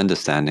my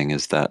understanding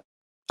is that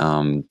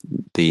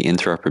the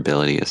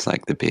interoperability is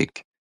the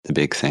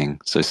big thing.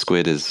 So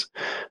Squid is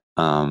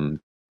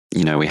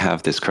we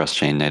have this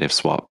cross-chain native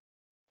swap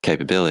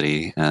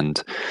capability,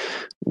 and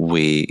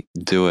we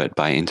do it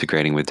by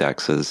integrating with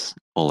DEXs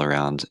all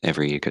around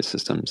every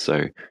ecosystem.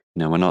 So,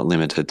 we're not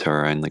limited to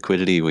our own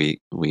liquidity. We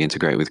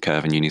integrate with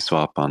Curve and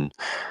Uniswap on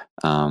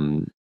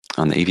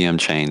the EVM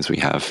chains. We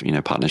have,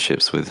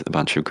 partnerships with a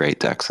bunch of great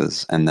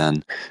DEXs. And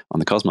then on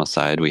the Cosmos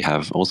side, we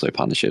have also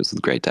partnerships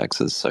with great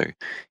DEXs. So,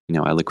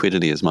 our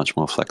liquidity is much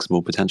more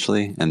flexible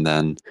potentially. And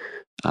then,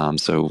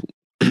 so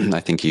I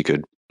think you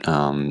could,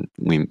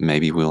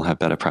 we'll have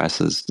better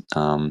prices.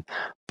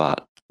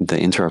 But the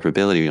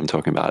interoperability I'm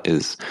talking about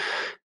is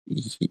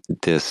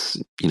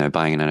this,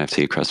 buying an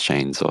NFT across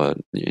chains, or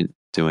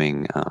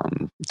doing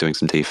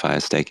some DeFi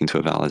staking to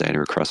a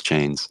validator across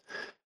chains.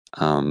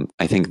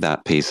 I think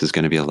that piece is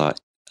going to be a lot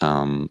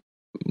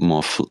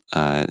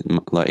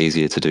lot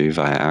easier to do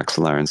via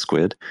Axelar and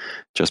Squid,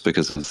 just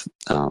because of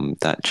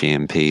that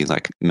GMP,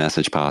 like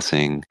message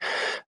passing,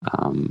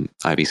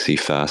 IBC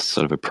first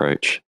sort of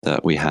approach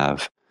that we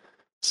have.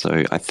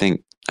 So I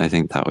think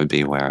that would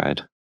be where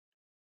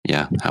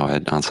how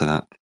I'd answer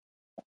that.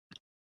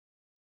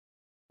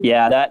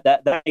 Yeah,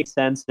 that makes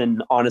sense,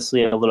 and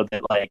honestly, a little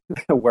bit like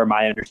where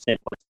my understanding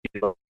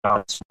was,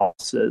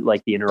 also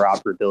like the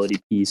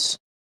interoperability piece.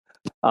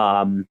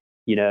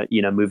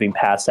 Moving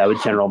past that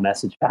with general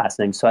message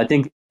passing. So I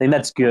think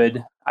that's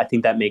good. I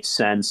think that makes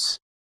sense.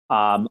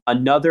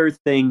 Another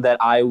thing that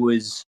I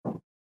was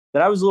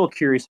a little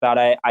curious about,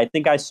 I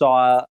think I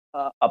saw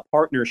a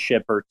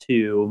partnership or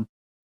two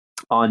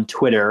on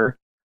Twitter.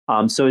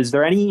 So is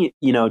there any,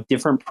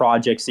 different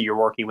projects that you're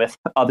working with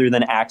other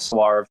than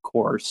Axelar, of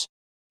course?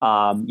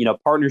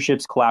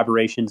 Partnerships,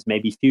 collaborations,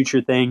 maybe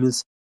future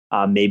things,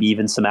 maybe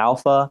even some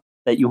alpha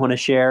that you want to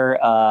share,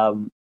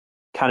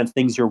 kind of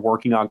things you're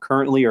working on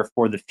currently or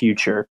for the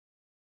future?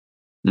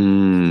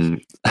 What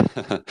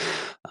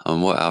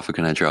alpha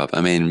can I drop? I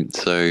mean,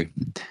 so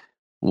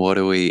what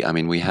do we? I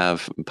mean, we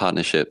have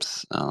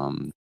partnerships.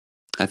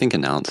 I think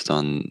announced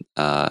on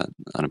a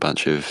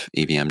bunch of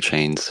EVM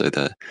chains. So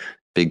the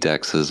big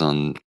dexes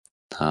on.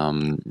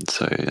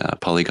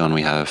 Polygon,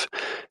 we have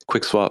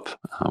QuickSwap.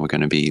 We're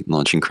going to be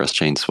launching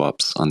cross-chain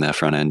swaps on their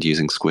front end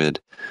using Squid.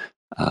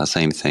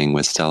 Same thing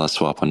with Stellar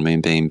Swap on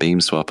Moonbeam,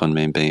 Beam Swap on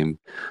Moonbeam,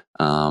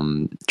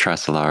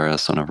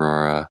 Trisolaris on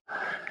Aurora,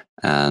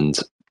 and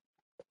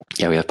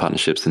we have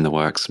partnerships in the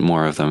works.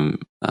 More of them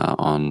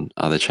on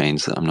other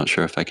chains that I'm not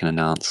sure if I can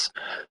announce.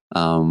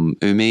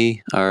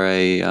 Umi are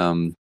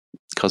a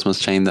Cosmos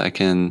chain that I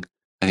think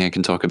I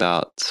can talk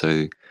about.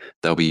 So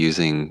they'll be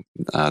using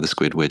the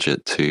Squid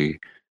widget to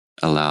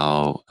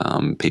allow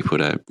people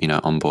to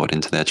onboard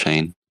into their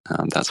chain.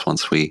 That's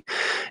once we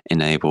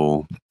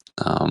enable.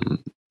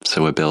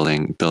 So we're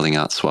building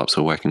out swaps.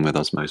 We're working with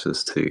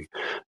Osmosis to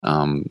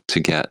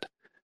get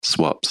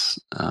swaps,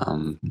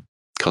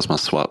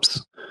 Cosmos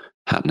swaps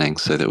happening,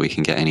 so that we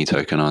can get any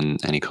token on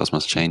any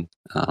Cosmos chain.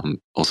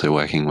 Also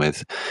working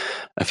with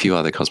a few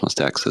other Cosmos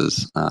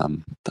dexes.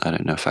 I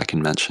don't know if I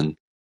can mention,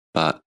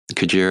 but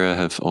Kujira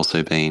have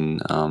also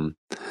been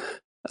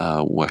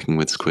working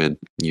with Squid,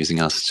 using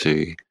us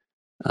to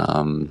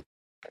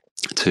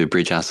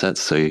bridge assets.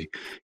 So,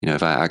 via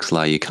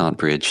Axelar, you can't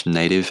bridge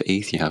native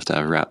ETH, you have to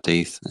have wrapped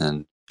ETH.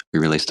 And we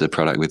released a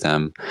product with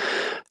them,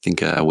 I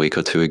think a week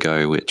or two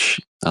ago, which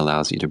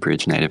allows you to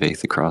bridge native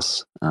ETH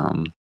across.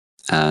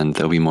 And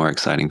there'll be more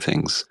exciting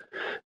things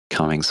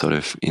coming sort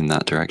of in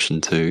that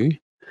direction too.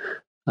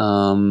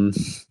 I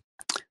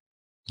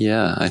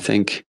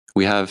think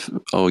we have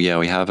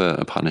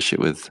a partnership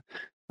with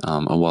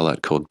a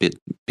wallet called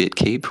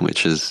BitKeep,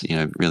 which is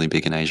really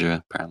big in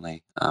Asia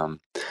apparently.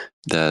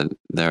 They're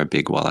a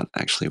big wallet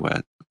actually.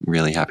 We're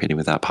really happy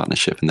with that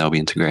partnership, and they'll be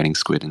integrating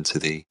Squid into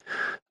the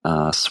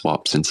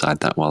swaps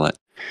inside that wallet.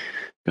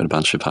 Got a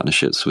bunch of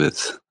partnerships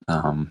with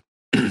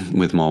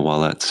more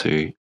wallets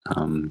who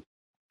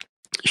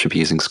should be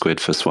using Squid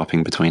for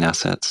swapping between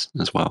assets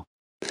as well.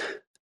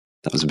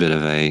 That was a bit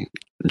of a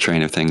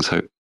train of things.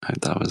 Hope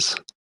that was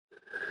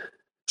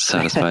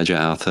satisfied your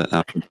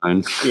alpha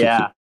phone.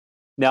 Yeah,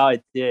 no,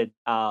 it did.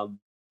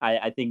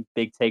 I think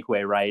big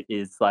takeaway, right,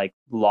 is like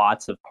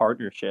lots of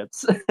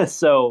partnerships.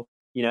 So,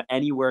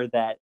 anywhere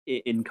that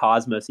in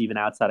Cosmos, even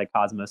outside of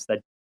Cosmos,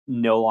 that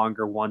no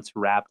longer wants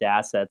wrapped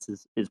assets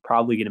is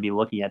probably going to be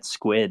looking at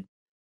Squid.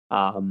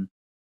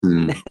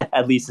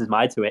 At least is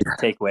my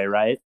takeaway,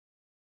 right?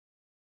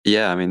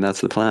 Yeah, I mean,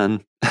 that's the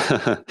plan.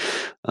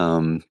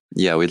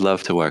 We'd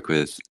love to work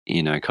with,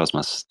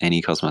 Cosmos,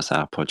 any Cosmos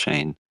app or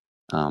chain.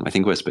 I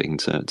think we're speaking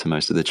to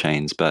most of the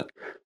chains, but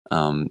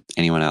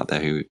anyone out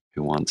there who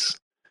wants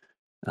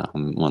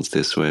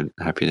this, we're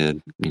happy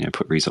to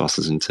put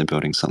resources into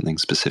building something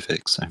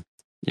specific. So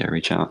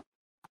reach out.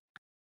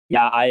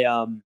 Yeah,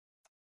 I'm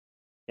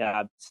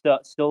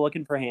still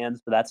looking for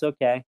hands, but that's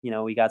okay.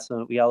 We got a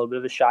little bit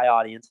of a shy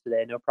audience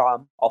today. No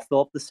problem. I'll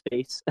fill up the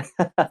space.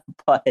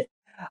 But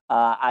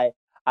I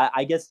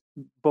guess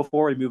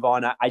before we move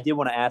on, I did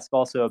want to ask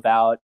also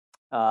about.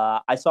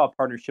 I saw a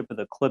partnership with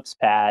Eclipse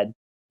Pad,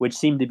 which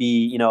seemed to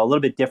be a little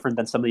bit different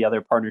than some of the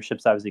other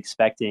partnerships I was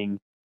expecting.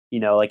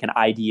 Like an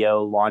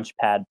IDO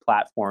launchpad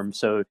platform.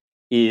 So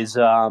Is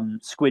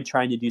Squid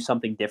trying to do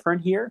something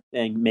different here?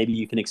 And maybe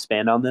you can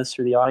expand on this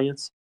for the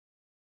audience.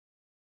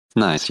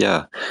 Nice,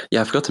 yeah,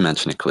 yeah. I forgot to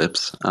mention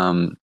Eclipse.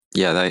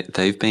 Yeah,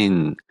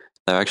 they've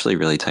actually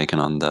really taken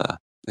on the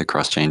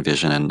cross-chain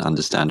vision and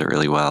understand it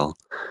really well.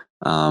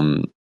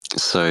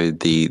 So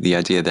the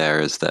idea there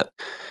is that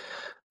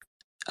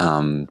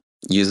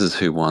users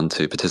who want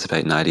to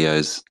participate in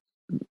IDOs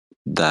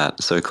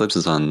so Eclipse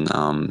is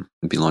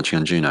be launching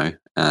on Juno,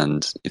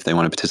 and if they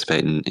want to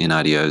participate in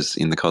IDOs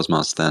in the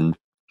Cosmos, then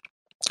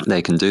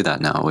they can do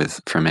that now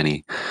from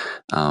any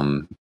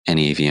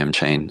EVM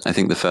chain. I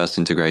think the first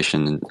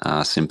integration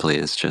simply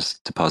is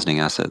just depositing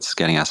assets,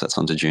 getting assets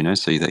onto Juno,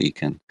 so that you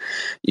can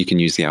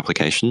use the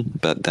application.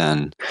 But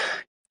then,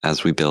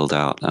 as we build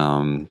out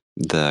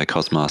the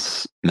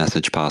Cosmos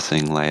message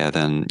passing layer,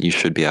 then you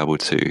should be able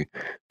to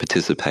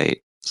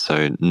participate.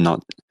 So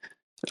not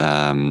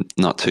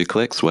 2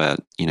 clicks where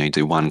you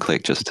do 1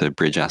 click just to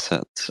bridge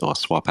assets or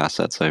swap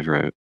assets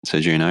over to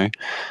Juno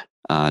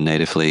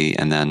natively,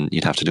 and then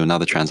you'd have to do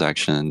another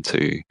transaction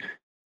to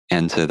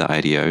enter the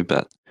IDO.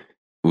 But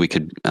we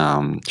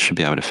should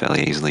be able to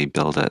fairly easily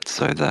build it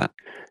so that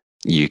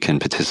you can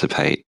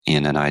participate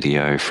in an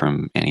IDO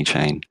from any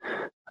chain.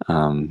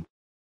 And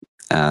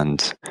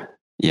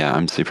yeah,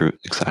 I'm super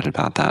excited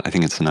about that. I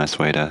think it's a nice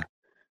way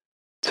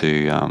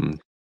to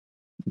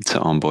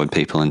onboard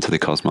people into the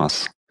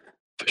Cosmos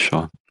for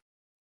sure.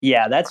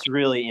 Yeah, that's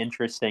really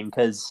interesting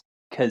because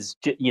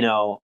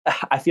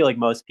I feel like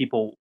most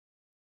people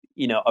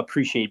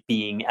appreciate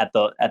being at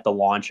the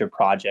launch of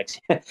projects.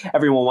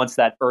 Everyone wants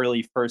that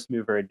early first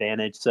mover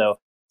advantage. So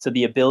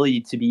the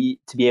ability to be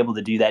able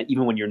to do that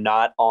even when you're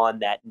not on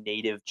that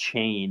native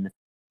chain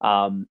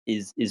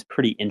is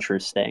pretty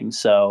interesting.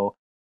 So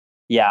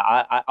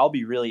yeah, I'll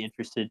be really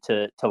interested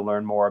to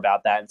learn more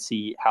about that and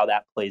see how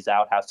that plays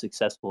out, how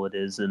successful it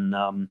is in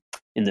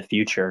the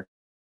future.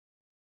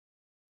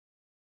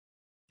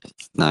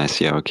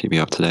 Nice. Yeah, we'll keep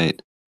you up to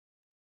date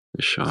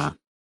for sure.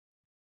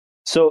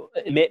 So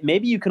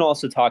maybe you can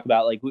also talk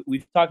about, like,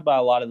 we've talked about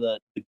a lot of the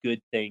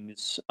good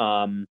things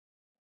and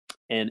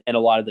a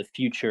lot of the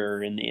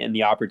future and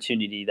the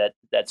opportunity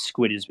that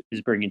Squid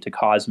is bringing to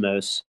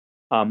Cosmos.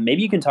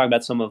 Maybe you can talk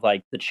about some of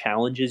like the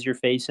challenges you're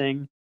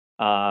facing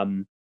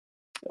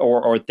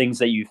or things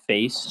that you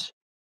faced.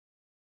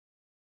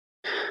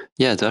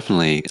 Yeah,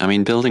 definitely. I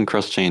mean, building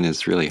cross-chain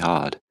is really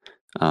hard.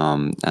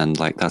 And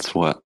like that's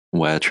what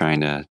we're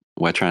trying to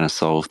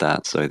solve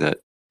that so that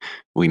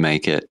we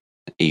make it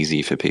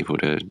easy for people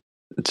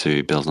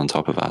to build on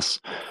top of us.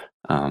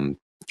 And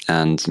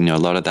a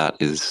lot of that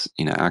is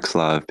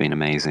Axelar have been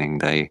amazing.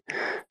 They've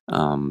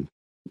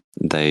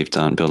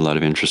built a lot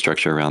of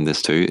infrastructure around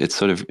this too.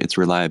 It's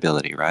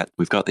reliability, right?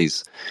 We've got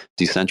these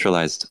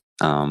decentralized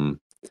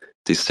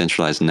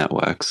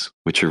networks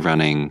which are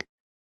running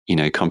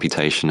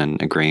computation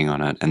and agreeing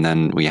on it, and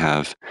then we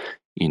have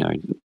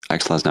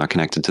Axelar is now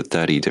connected to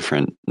 30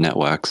 different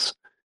networks,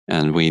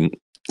 and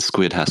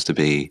Squid has to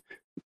be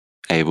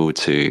able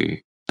to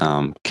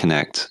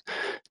connect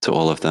to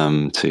all of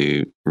them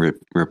to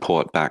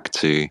report back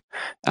to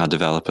our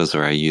developers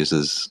or our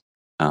users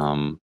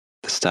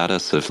the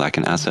status of like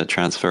an asset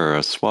transfer or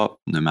a swap,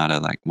 no matter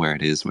like where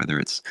it is, whether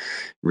it's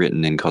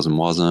written in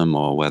CosmWasm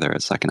or whether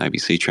it's like an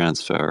IBC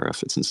transfer or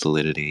if it's in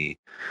Solidity.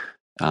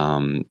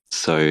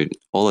 So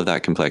all of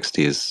that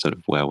complexity is sort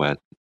of where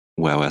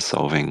we're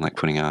solving, like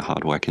putting our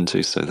hard work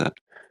into, so that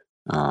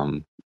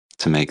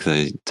to make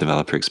the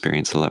developer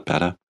experience a lot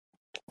better.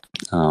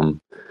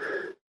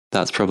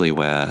 That's probably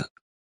where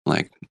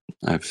like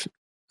I've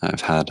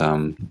had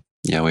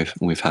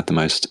we've had the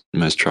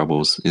most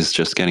troubles, is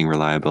just getting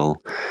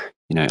reliable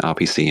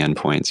RPC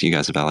endpoints. You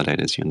guys are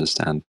validators, you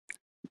understand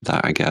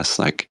that, I guess.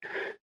 Like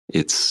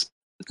it's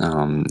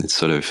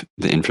sort of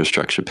the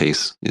infrastructure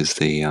piece is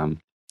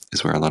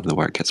where a lot of the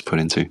work gets put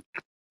into.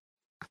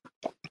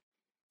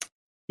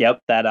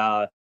 Yep,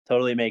 that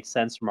totally makes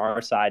sense from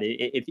our side.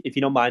 If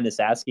you don't mind us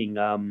asking,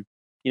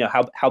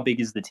 how big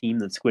is the team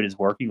that Squid is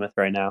working with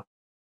right now?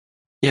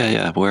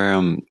 Yeah,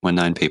 we're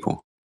 9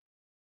 people.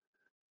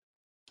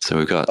 So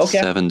we've got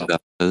 7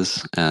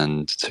 developers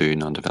and 2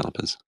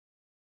 non-developers.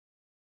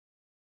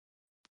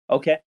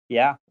 Okay,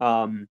 yeah,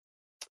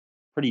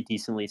 pretty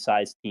decently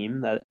sized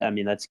team.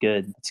 That's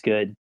good. That's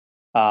good.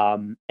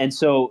 And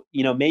so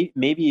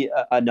maybe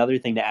another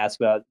thing to ask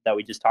about that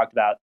we just talked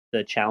about,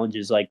 the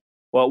challenges. Like,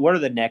 well, what are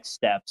the next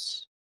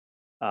steps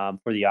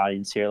for the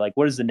audience here? Like,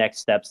 what is the next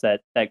steps that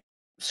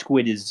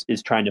Squid is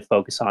trying to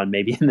focus on,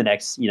 maybe in the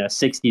next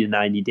 60 to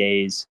 90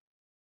 days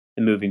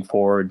and moving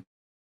forward?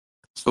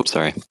 Oops,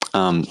 sorry.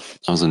 I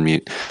was on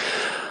mute.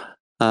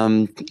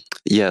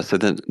 Yeah, so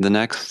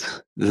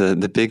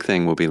the big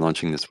thing will be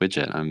launching this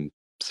widget. I'm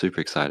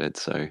super excited.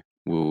 So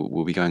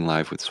we'll be going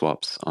live with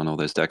swaps on all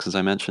those DEXs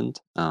I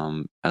mentioned,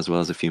 as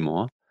well as a few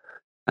more,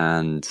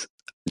 and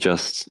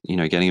just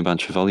getting a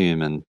bunch of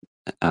volume and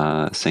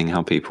seeing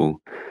how people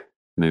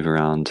move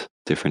around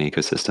different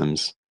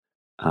ecosystems.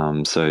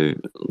 So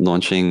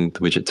launching the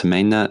widget to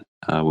mainnet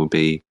will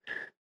be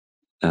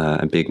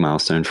a big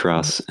milestone for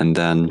us, and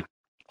then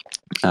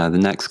The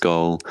next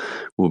goal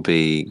will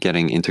be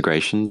getting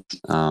integrations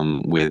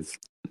with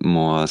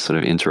more sort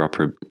of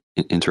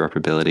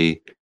interoperability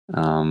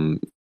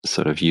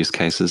sort of use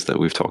cases that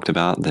we've talked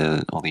about.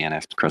 All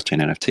the cross-chain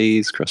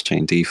NFTs,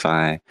 cross-chain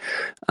DeFi,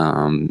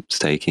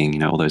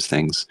 staking, all those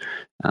things.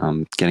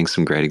 Getting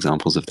some great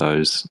examples of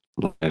those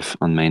live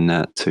on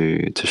mainnet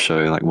to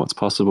show like what's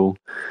possible.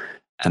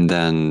 And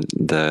then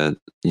the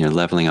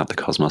leveling up the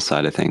Cosmos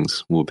side of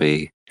things will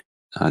be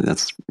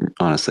that's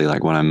honestly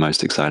like what I'm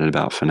most excited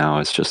about for now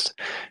is just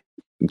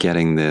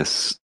getting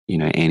this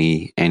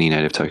any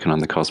native token on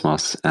the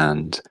Cosmos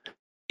and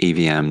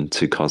EVM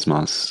to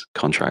Cosmos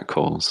contract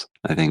calls.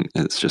 I think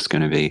it's just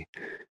going to be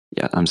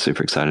I'm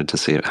super excited to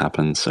see it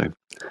happen. So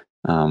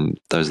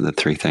those are the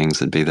three things.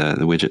 It'd be the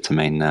widget to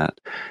mainnet,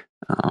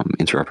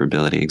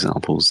 interoperability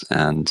examples,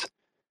 and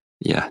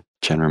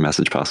general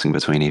message passing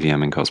between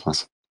EVM and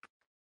Cosmos.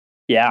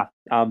 Yeah,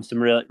 some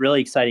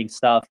really exciting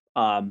stuff.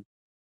 Got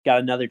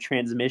another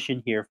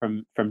transmission here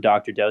from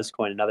Dr.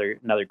 Dogecoin.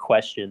 Another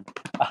question.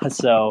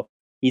 So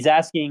he's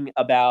asking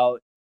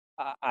about,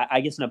 I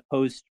guess in a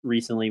post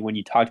recently when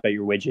you talked about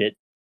your widget,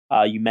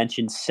 you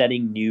mentioned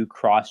setting new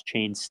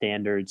cross-chain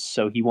standards.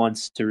 So he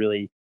wants to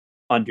really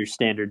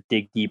understand or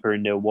dig deeper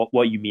into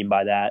what you mean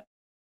by that.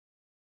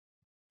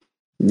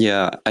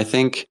 Yeah, I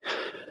think.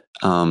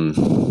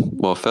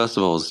 Well, first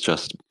of all, is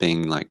just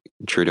being like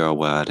true to our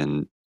word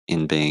and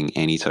in being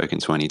any token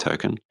to any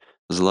token.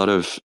 There's a lot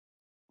of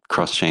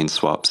cross-chain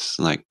swaps,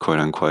 like quote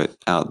unquote,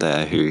 out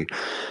there who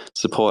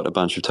support a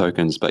bunch of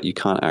tokens, but you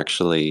can't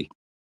actually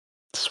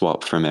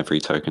swap from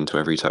every token to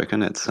every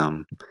token. It's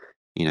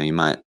you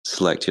might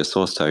select your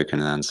source token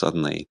and then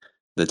suddenly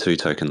the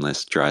 2-token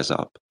list dries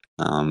up.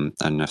 I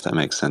don't know if that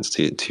makes sense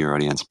to your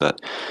audience, but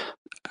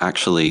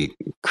actually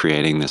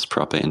creating this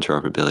proper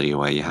interoperability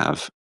where you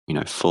have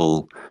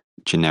full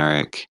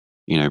generic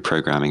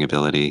programming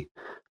ability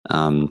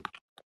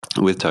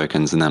with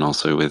tokens, and then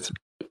also with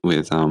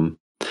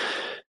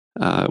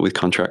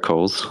contract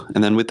calls,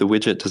 and then with the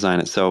widget design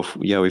itself,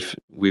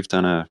 we've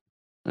done a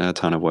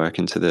ton of work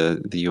into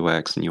the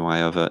UX and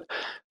UI of it,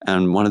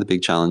 and one of the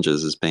big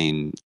challenges has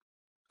been,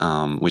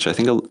 which I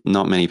think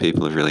not many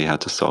people have really had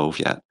to solve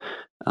yet,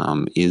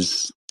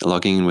 is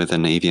logging in with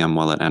an EVM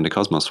wallet and a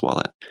Cosmos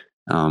wallet.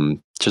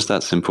 Just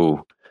that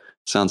simple.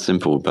 Sounds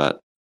simple, but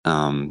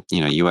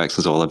UX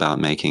is all about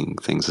making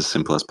things as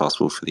simple as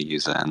possible for the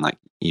user, and like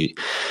you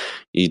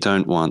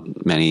don't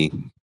want many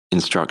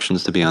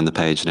instructions to be on the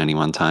page at any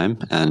one time,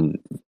 and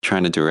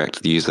trying to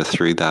direct the user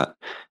through that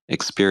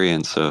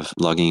experience of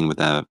logging in with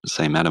their,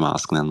 say,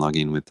 MetaMask and then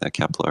logging in with their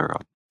Kepler or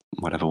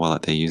whatever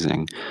wallet they're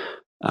using,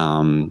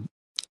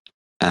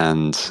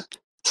 and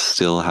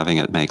still having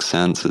it make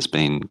sense has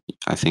been,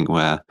 I think,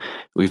 where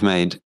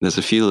there's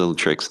a few little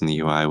tricks in the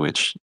UI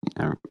which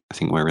I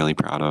think we're really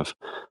proud of,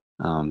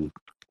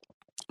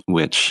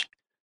 which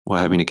we're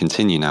hoping to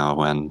continue now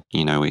when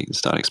we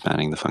start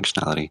expanding the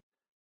functionality.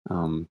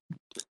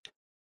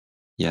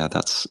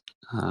 That's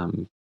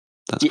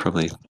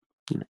probably.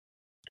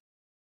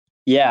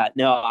 Yeah,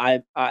 no,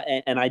 I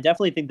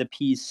definitely think the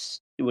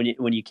piece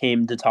when you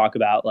came to talk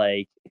about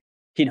like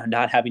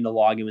not having to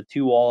log in with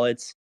 2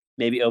 wallets,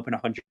 maybe open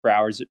 100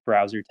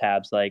 browser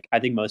tabs, like I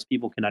think most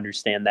people can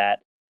understand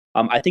that.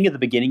 I think at the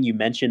beginning you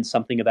mentioned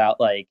something about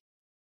like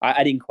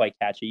I didn't quite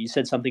catch it. You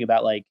said something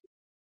about like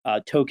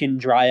token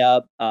dry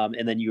up,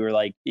 and then you were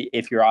like,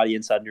 if your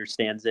audience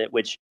understands it,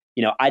 which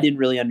I didn't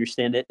really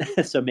understand it,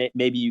 so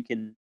maybe you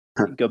can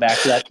go back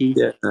to that piece.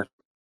 Yeah.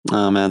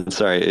 Oh man,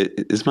 sorry.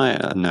 I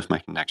don't know if my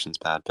connection's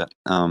bad,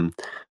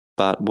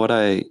 but what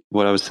I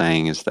was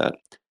saying is that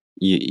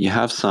you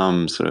have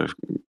some sort of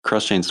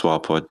cross-chain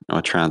swap or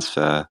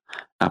transfer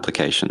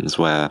applications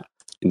where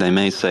they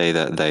may say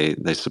that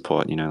they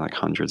support like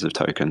hundreds of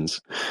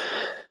tokens,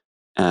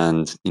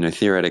 and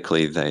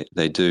theoretically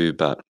they do,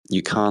 but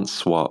you can't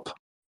swap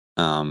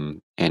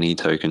any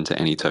token to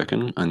any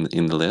token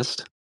in the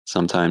list.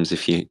 Sometimes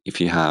if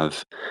you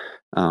have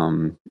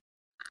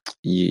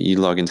you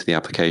log into the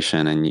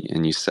application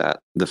and you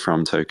set the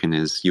from token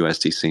is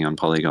USDC on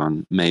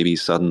Polygon, maybe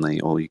suddenly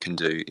all you can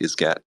do is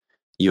get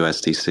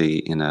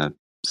USDC in a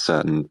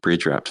certain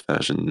bridge wrapped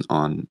version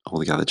on all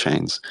the other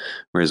chains.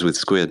 Whereas with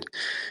Squid,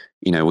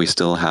 we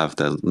still have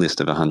the list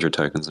of 100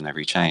 tokens on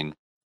every chain,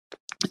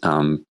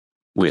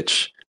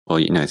 which,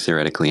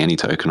 theoretically any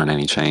token on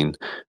any chain,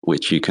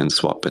 which you can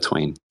swap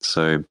between.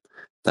 So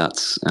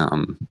that's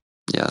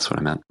what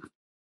I meant.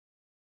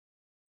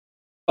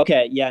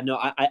 Okay, yeah, no,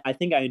 I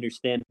think I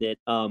understand it.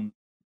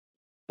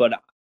 But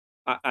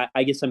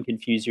I guess I'm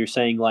confused. You're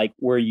saying like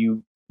where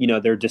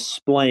they're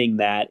displaying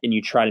that and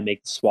you try to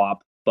make the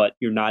swap, but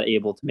you're not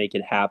able to make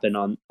it happen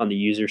on the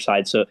user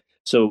side. So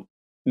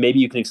maybe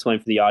you can explain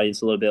for the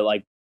audience a little bit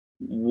like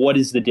what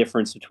is the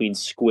difference between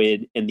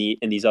Squid and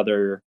these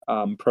other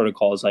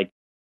protocols? Like,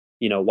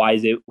 why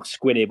is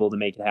Squid able to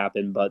make it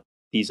happen, but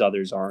these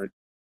others aren't?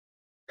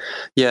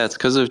 Yeah, it's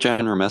because of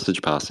general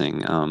message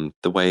passing.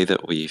 The way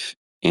that we've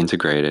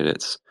integrated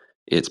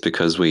it's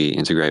because we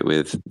integrate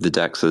with the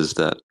dexes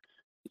that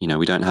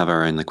we don't have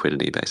our own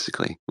liquidity.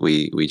 Basically,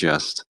 we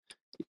just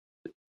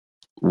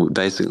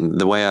basically,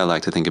 the way I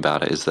like to think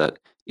about it is that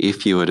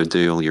if you were to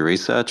do all your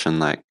research and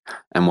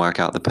work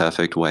out the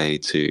perfect way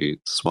to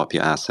swap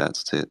your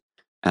assets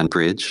and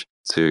bridge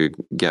to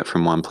get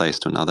from one place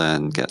to another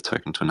and get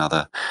token to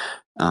another,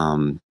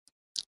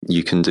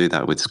 you can do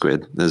that with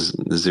Squid. There's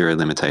zero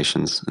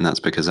limitations, and that's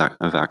because of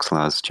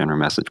Axelar's general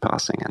message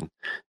passing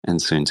and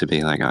soon to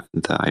be like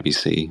the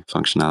IBC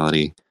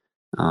functionality.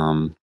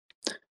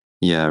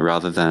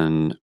 Rather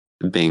than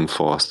being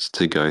forced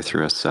to go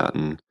through a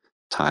certain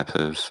type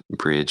of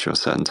bridge or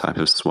certain type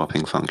of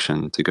swapping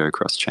function to go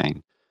cross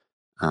chain,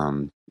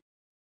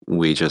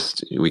 we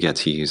get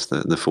to use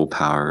the full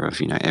power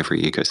of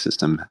every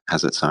ecosystem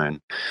has its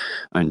own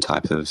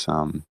type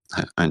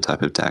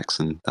of DEX,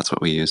 and that's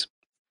what we use.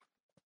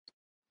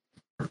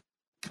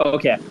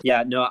 Okay.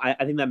 Yeah, no, I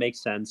think that makes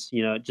sense.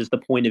 Just the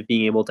point of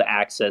being able to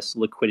access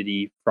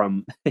liquidity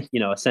from,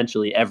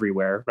 essentially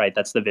everywhere, right?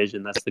 That's the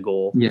vision. That's the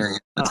goal. Yeah.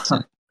 That's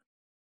it.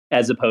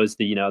 As opposed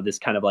to, this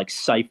kind of like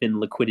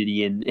siphon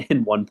liquidity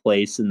in one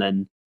place. And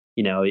then,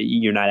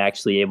 you're not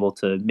actually able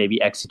to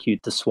maybe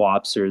execute the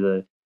swaps or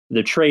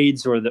the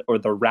trades or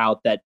the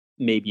route that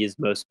maybe is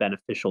most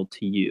beneficial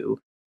to you.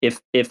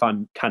 If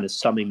I'm kind of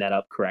summing that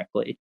up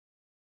correctly.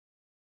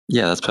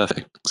 Yeah, that's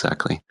perfect.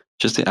 Exactly.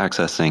 Just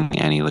accessing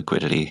any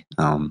liquidity,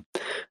 not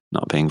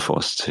being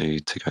forced to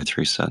go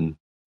through certain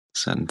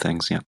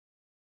things. Yeah.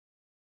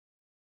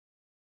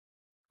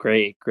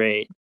 Great.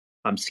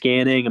 I'm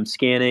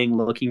scanning,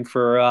 looking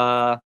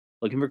for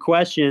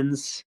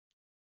questions.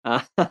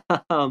 I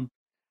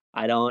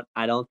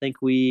don't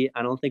think we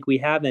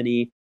have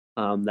any.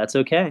 That's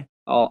okay.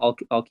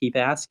 I'll keep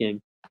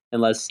asking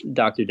unless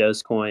Dr.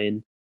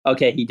 Dogecoin.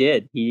 Okay, he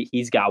did.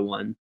 He's got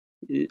one.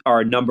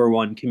 Our number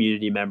one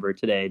community member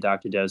today,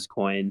 Dr.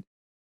 Dogecoin.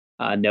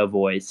 No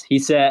voice. He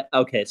said,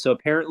 okay, so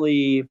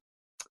apparently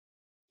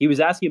he was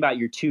asking about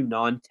your two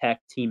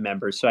non-tech team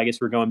members. So I guess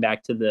we're going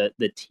back to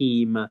the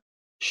team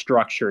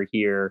structure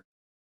here.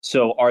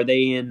 So are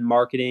they in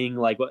marketing?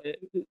 Like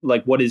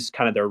what is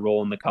kind of their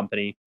role in the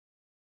company?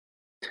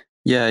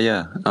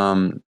 Yeah.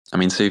 I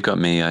mean, so you've got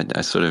me.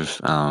 I sort of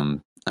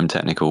I'm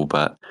technical,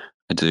 but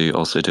I do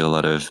also do a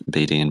lot of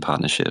BD and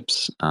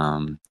partnerships.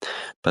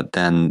 But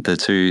then the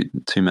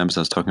two members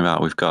I was talking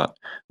about, we've got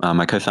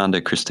my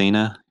co-founder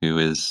Christina, who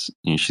is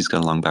she's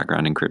got a long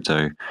background in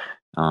crypto.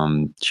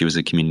 She was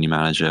a community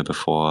manager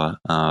before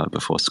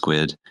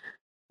Squid,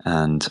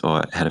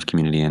 or head of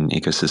community and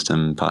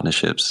ecosystem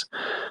partnerships.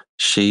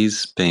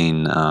 She's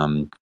been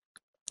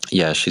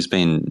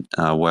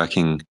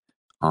working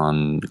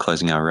on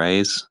closing our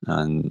raise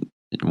and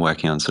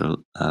working on sort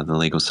of the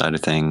legal side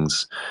of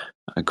things,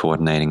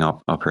 coordinating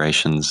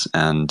operations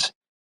and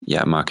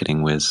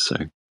marketing whiz. So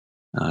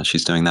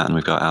she's doing that, and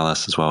we've got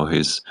Alice as well,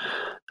 who's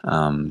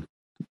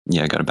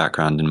got a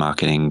background in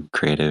marketing,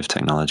 creative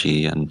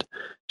technology, and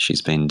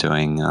she's been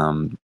doing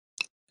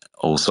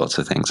all sorts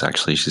of things.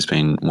 Actually, she's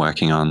been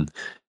working on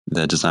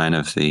the design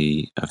of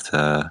the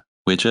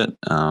widget,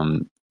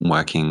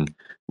 working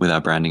with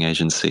our branding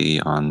agency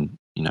on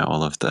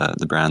all of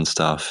the brand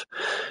stuff.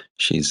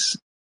 She's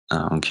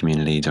on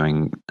community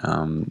doing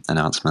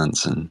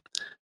announcements and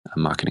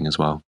marketing as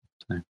well.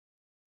 So.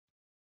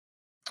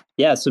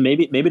 Yeah, so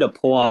maybe to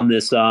pull on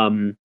this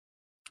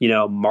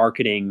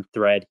marketing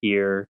thread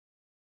here.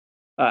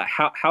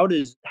 How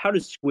does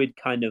Squid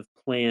kind of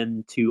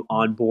plan to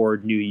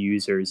onboard new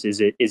users?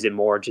 Is it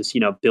more just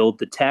build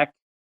the tech?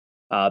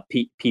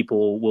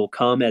 People will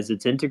come as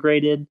it's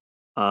integrated,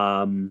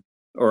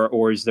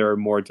 or is there a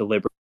more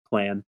deliberate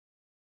plan?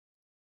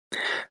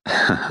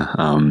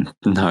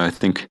 No, I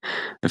think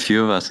a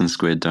few of us in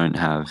Squid don't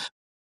have.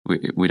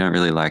 We don't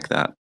really like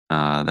that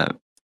that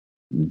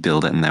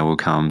build it and they will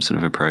come sort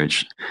of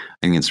approach. I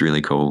think it's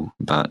really cool,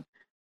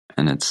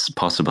 and it's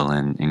possible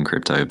in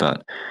crypto,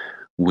 but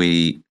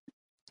we,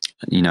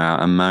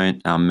 our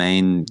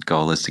main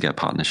goal is to get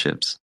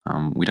partnerships.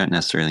 We don't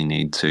necessarily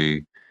need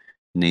to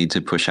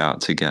push out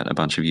to get a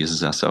bunch of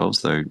users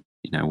ourselves, though.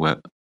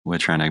 We're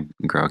trying to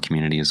grow a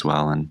community as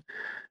well, and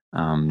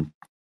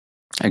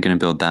are going to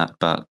build that.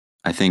 But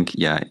I think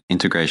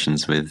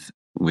integrations with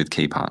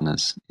key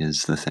partners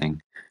is the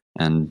thing,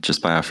 and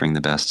just by offering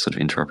the best sort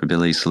of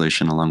interoperability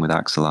solution along with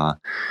Axelar,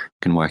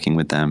 and working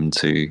with them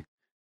to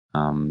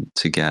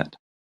get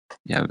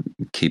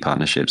key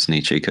partnerships in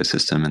each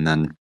ecosystem, and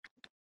then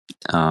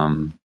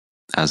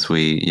as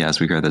we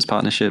grow those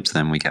partnerships,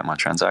 then we get more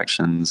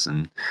transactions,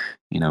 and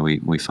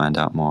we find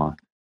out more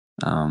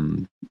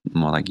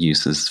like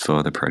uses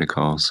for the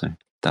protocol. So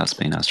that's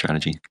been our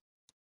strategy.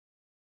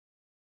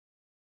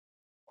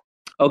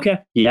 Okay,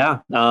 yeah,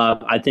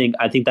 I think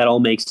that all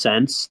makes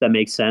sense. That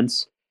makes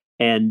sense,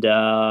 and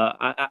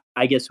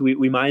I guess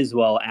we might as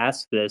well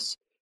ask this.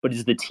 But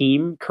is the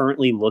team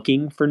currently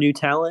looking for new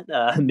talent?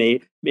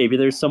 Maybe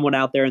there's someone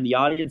out there in the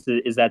audience.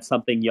 Is that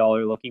something y'all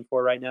are looking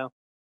for right now?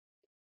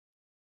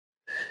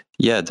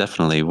 Yeah,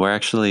 definitely. We're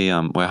actually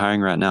we're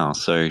hiring right now.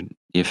 So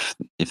if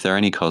there are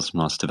any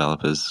Cosmos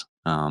developers,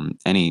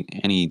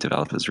 any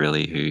developers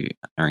really who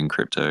are in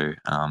crypto,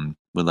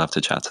 we'd love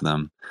to chat to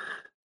them.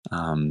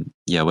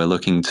 We're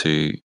looking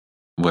to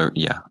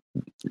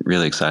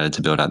really excited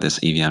to build out this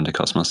EVM to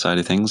Cosmos side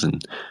of things,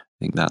 and I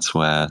think that's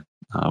where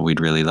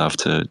we'd really love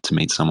to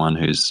meet someone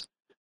who's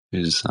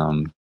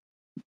going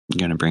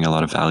to bring a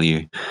lot of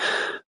value,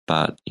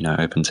 but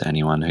open to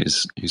anyone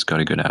who's got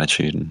a good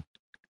attitude and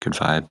good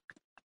vibe.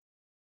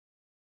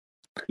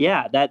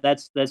 Yeah,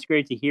 that's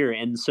great to hear.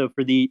 And so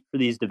for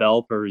these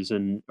developers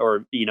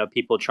or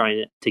people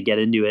trying to get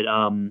into it,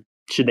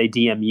 should they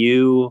DM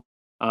you?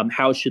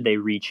 How should they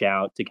reach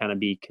out to kind of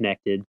be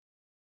connected?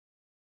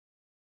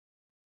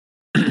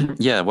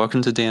 Yeah,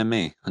 welcome to DM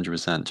me,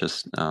 100%.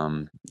 Just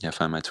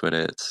find my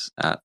Twitter. It's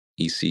at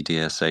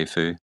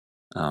ECDSAFU,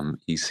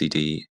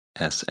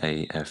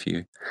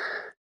 ECDSAFU,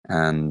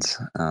 and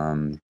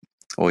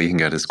or you can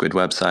go to the Squid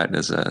website.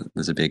 There's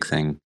a big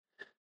thing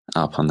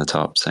up on the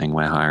top saying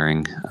we're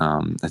hiring.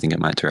 I think it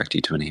might direct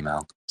you to an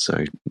email.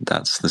 So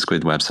that's the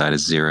Squid website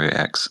is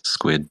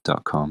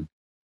 0xsquid.com,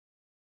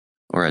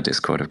 or our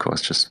Discord, of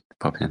course. Just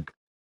pop in.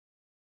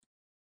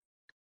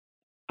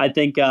 I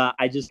think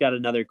I just got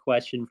another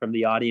question from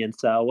the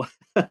audience.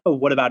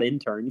 What about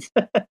interns?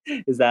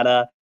 Is that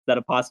a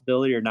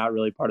possibility or not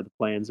really part of the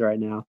plans right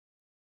now?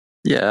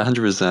 Yeah,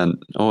 100%.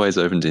 Always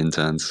open to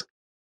interns.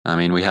 I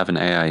mean, we have an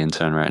AI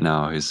intern right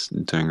now who's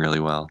doing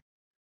really well. I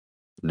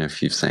don't know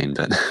if you've seen,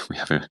 but we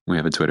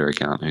have a Twitter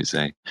account who's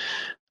an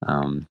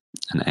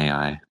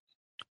AI.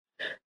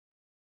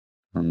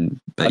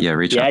 But yeah,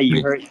 reach out to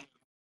me.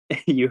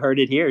 You heard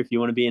it here. If you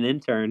want to be an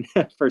intern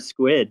for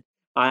Squid,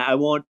 I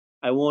won't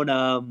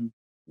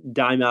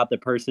dime out the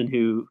person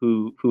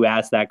who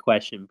asked that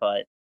question,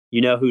 but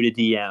you know who to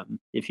DM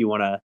if you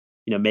want to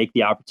make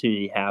the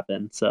opportunity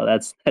happen. So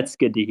that's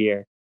good to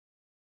hear.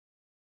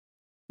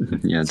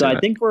 Yeah. So I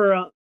think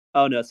we're.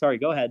 Oh no, sorry.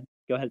 Go ahead,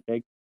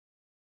 Big.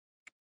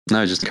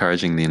 No, just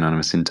encouraging the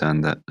anonymous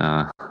intern that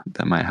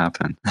might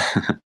happen.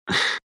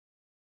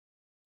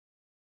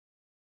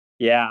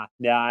 Yeah,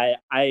 I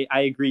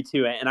agree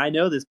too, and I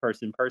know this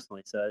person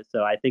personally,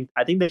 so I think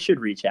they should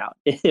reach out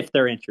if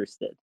they're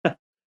interested.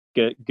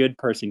 Good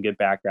person, good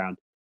background.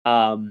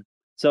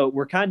 So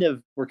we're kind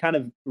of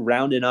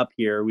rounding up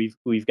here.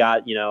 We've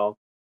got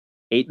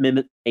 8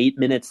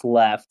 minutes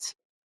left.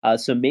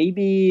 So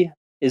maybe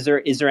is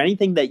there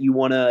anything that you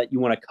wanna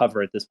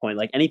cover at this point?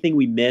 Like anything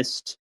we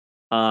missed?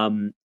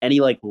 Any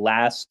like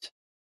last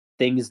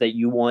things that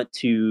you want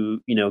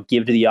to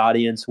give to the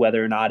audience,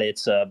 whether or not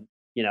it's a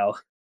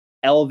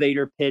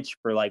elevator pitch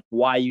for like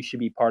why you should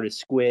be part of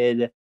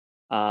Squid,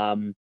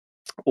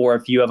 or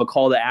if you have a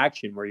call to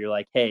action where you're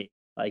like, hey,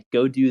 like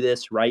go do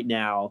this right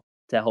now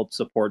to help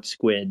support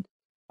Squid.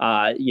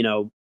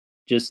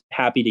 Just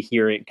happy to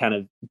hear it kind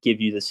of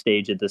give you the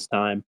stage at this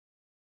time.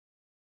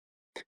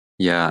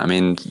 Yeah, I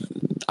mean,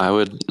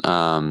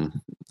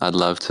 I'd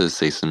love to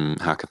see some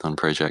hackathon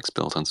projects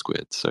built on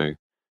Squid. So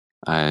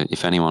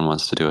if anyone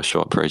wants to do a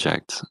short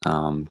project,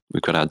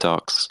 we've got our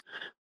docs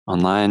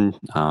online,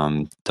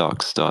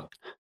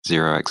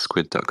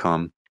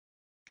 docs.0xsquid.com,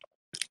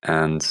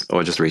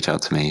 or just reach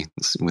out to me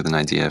with an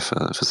idea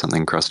for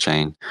something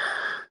cross-chain.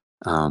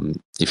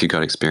 If you've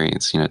got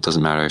experience, it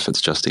doesn't matter if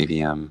it's just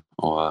EVM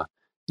or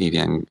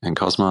EVM and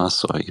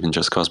Cosmos, or even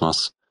just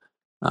Cosmos.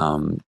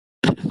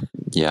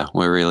 Yeah,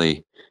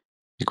 we're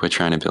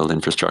trying to build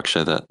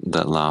infrastructure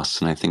that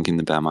lasts, and I think in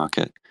the bear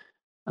market,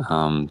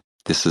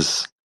 this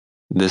is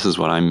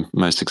what I'm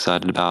most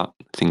excited about.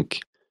 I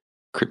think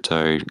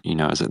crypto,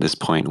 is at this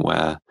point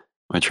where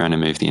we're trying to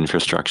move the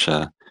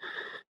infrastructure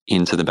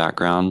into the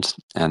background,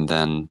 and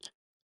then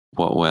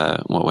what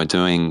we're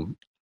doing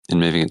in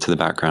moving it to the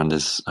background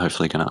is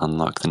hopefully going to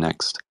unlock the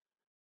next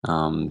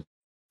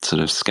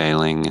sort of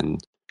scaling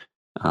and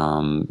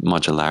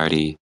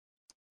modularity,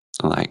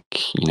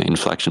 like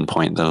inflection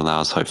point that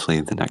allows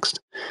hopefully the next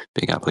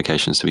big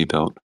applications to be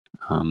built.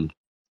 And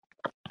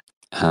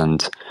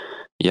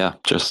yeah,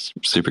 just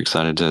super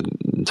excited to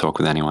talk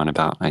with anyone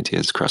about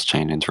ideas,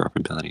 cross-chain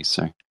interoperability.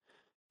 So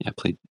yeah,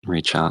 please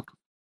reach out.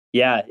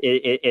 Yeah,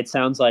 it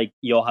sounds like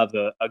you'll have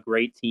a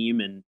great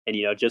team, and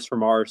just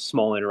from our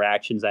small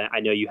interactions, I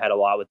know you had a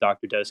lot with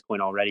Dr.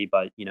 Dogecoin already,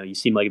 but you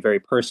seem like a very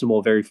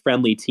personable, very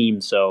friendly team.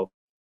 So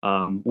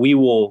we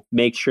will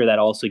make sure that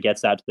also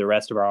gets out to the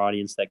rest of our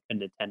audience that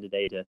couldn't attend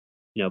today to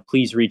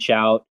please reach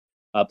out.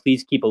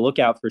 Please keep a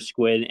lookout for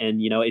Squid,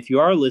 and if you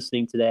are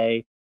listening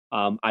today,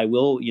 I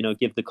will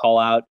give the call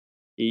out.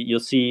 You'll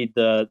see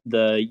the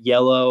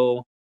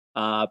yellow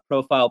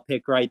profile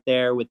pic right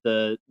there with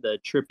the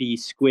trippy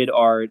Squid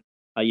art.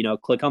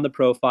 Click on the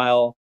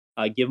profile,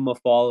 give them a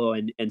follow,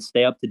 and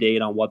stay up to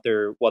date on what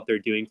they're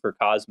doing for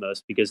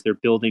Cosmos, because they're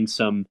building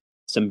some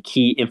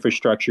key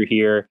infrastructure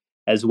here,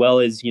 as well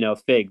as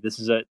Fig. This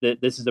is a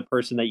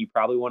person that you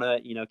probably want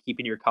to keep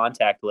in your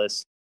contact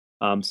list,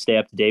 stay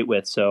up to date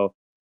with. So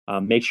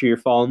make sure you're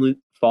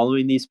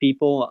following these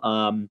people.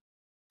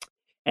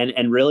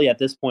 And really at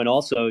this point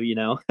also,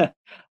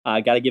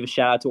 I got to give a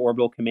shout out to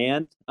Orbital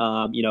Command.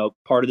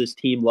 Part of this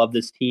team, love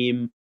this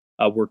team.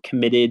 We're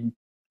committed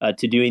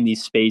to doing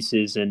these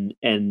spaces and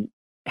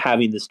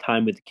having this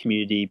time with the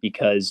community,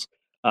 because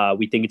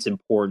we think it's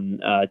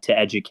important to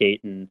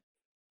educate and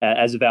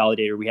as a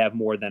validator, we have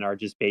more than our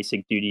just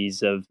basic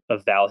duties of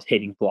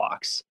validating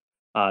blocks.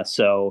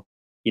 So,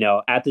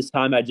 at this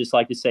time, I'd just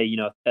like to say,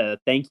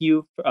 thank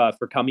you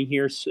for coming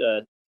here,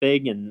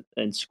 Fig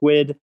and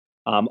Squid.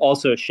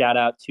 Also, a shout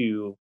out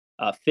to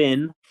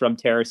Finn from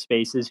Terra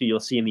Spaces, who you'll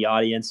see in the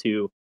audience,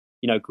 who,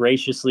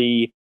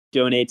 graciously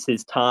donates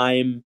his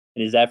time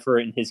and his effort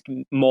and his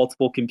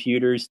multiple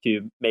computers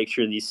to make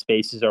sure these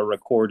spaces are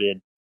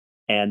recorded.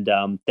 And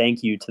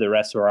thank you to the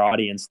rest of our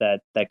audience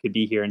that could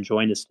be here and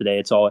join us today.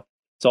 It's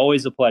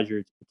always a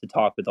pleasure to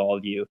talk with all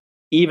of you,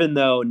 even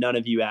though none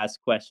of you asked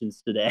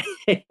questions today.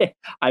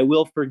 I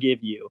will forgive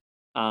you.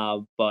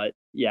 But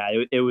yeah,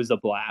 it was a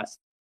blast.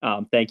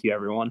 Thank you,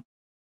 everyone.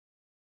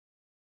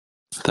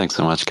 Thanks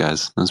so much,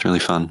 guys. It was really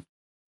fun.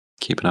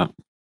 Keep it up.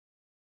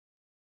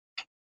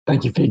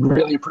 Thank you, Fig.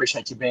 Really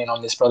appreciate you being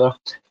on this, brother.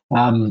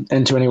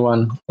 And to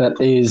anyone that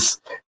is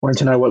wanting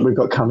to know what we've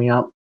got coming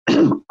up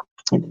in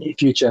the near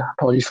future,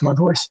 apologies for my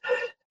voice.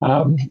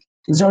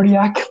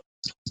 Zodiac,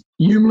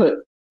 Umlet,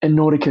 and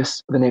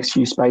Nauticus are the next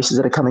few spaces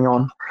that are coming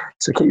on.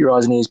 So keep your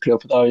eyes and ears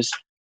peeled for those,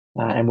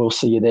 and we'll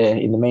see you there.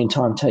 In the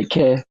meantime, take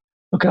care,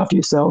 look after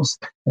yourselves,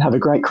 and have a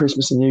great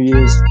Christmas and New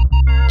Year's.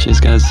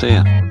 Cheers, guys. See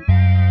ya.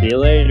 See you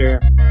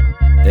later.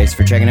 Thanks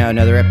for checking out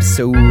another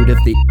episode of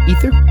The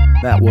Ether.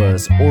 That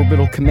was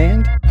Orbital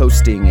Command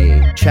hosting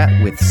a chat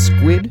with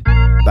Squid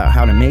about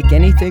how to make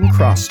anything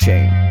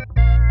cross-chain.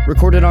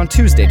 Recorded on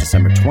Tuesday,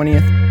 December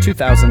 20th,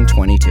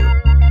 2022.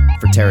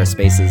 For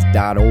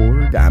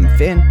TerraSpaces.org, I'm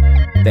Finn.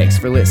 Thanks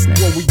for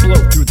listening. When we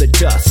blow through the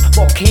dust,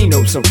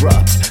 volcanoes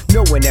erupt.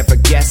 No one ever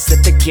guessed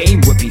that the game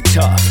would be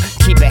tough.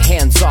 Keep your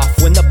hands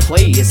off when the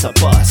play is a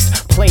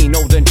bust. Plain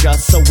old and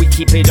just, so we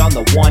keep it on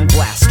the 1.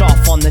 Blast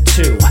off on the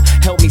 2.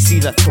 Help me see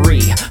the 3.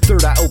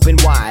 Third eye open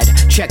wide,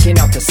 checking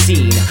out the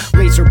scene.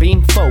 Laser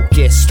beam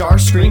focus,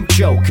 Starscream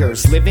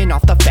jokers. Living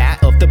off the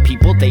fat of the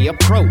people they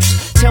approach.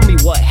 Tell me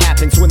what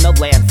happens when the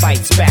land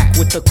fights back.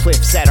 With the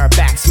cliffs at our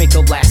backs, make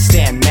the last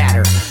stand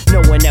matter.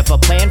 No one ever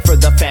planned for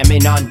the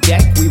famine on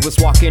deck. We was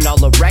walking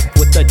all erect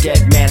with the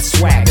dead man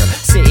swagger.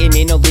 Sitting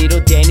in a little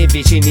den,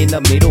 envisioning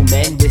the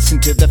middlemen. Listen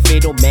to the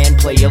fatal man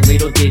play a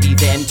little ditty,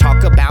 then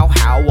talk about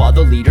how all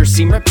the leaders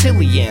seem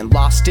reptilian.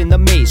 Lost in the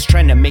maze,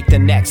 trying to make the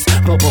next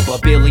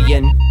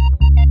billion.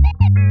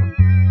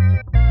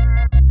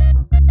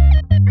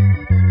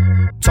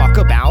 Talk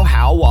about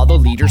how all the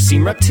leaders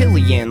seem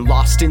reptilian.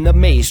 Lost in the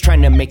maze,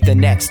 trying to make the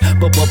next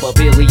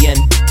billion.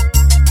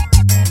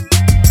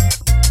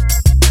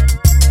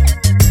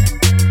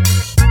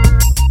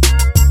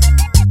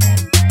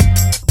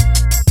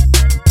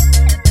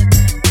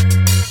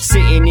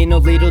 Sitting in a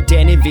little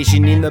den,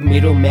 envisioning the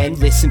middlemen.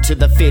 Listen to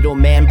the fiddle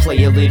man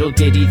play a little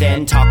ditty,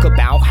 then talk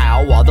about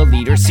how all the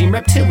leaders seem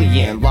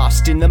reptilian.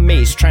 Lost in the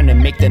maze, trying to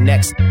make the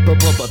next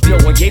No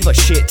one gave a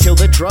shit till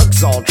the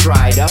drugs all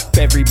dried up.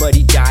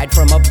 Everybody died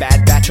from a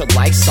bad batch of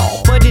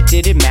Lysol. But it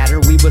didn't matter,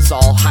 we was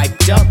all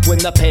hyped up. When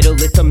the pedal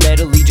hit the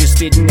metal, he just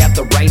didn't have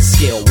the right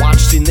skill.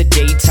 Watched in the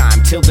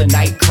daytime till the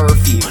night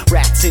curfew.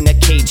 Rats in a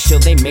cage till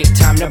they make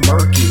time to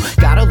murk you.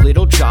 Got a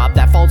little job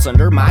that falls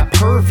under my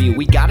purview.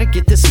 We gotta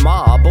get this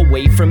mob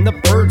away from the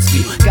bird's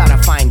view. Gotta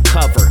find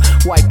cover,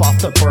 wipe off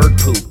the bird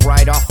poop.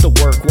 Right off the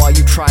work while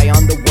you try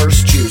on the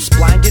worst juice.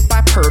 Blinded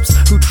by perps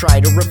who try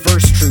to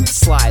reverse truth.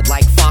 Slide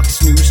like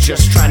Fox News,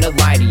 just trying to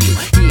lie to you.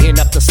 Eating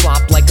up the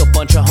slop like a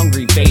bunch of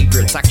hungry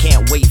vagrants. I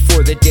can't wait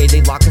for the day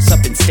they lock us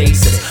up in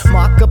stasis.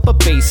 Mock up a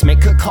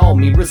basement, could call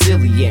me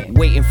resilient.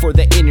 Waiting for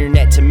the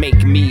internet to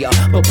make me a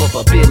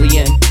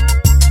billion.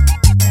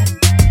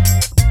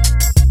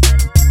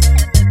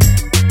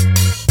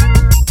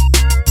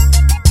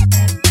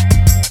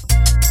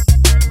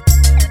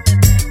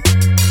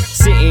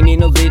 Sitting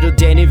in a little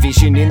den,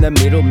 envisioning the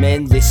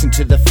middlemen. Listen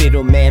to the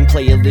fiddle man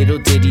play a little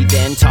ditty,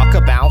 then talk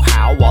about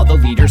how all the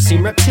leaders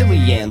seem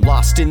reptilian.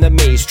 Lost in the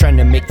maze, trying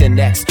to make the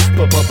next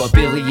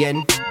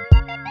billion.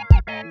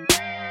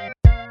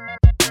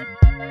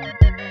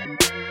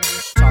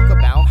 Talk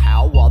about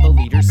how all the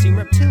leaders seem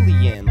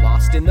reptilian.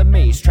 Lost in the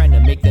maze, trying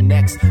to make the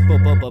next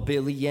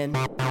billion.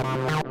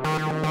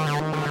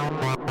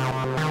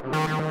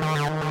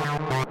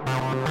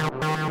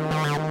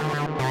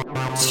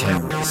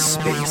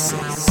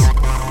 TerraSpaces.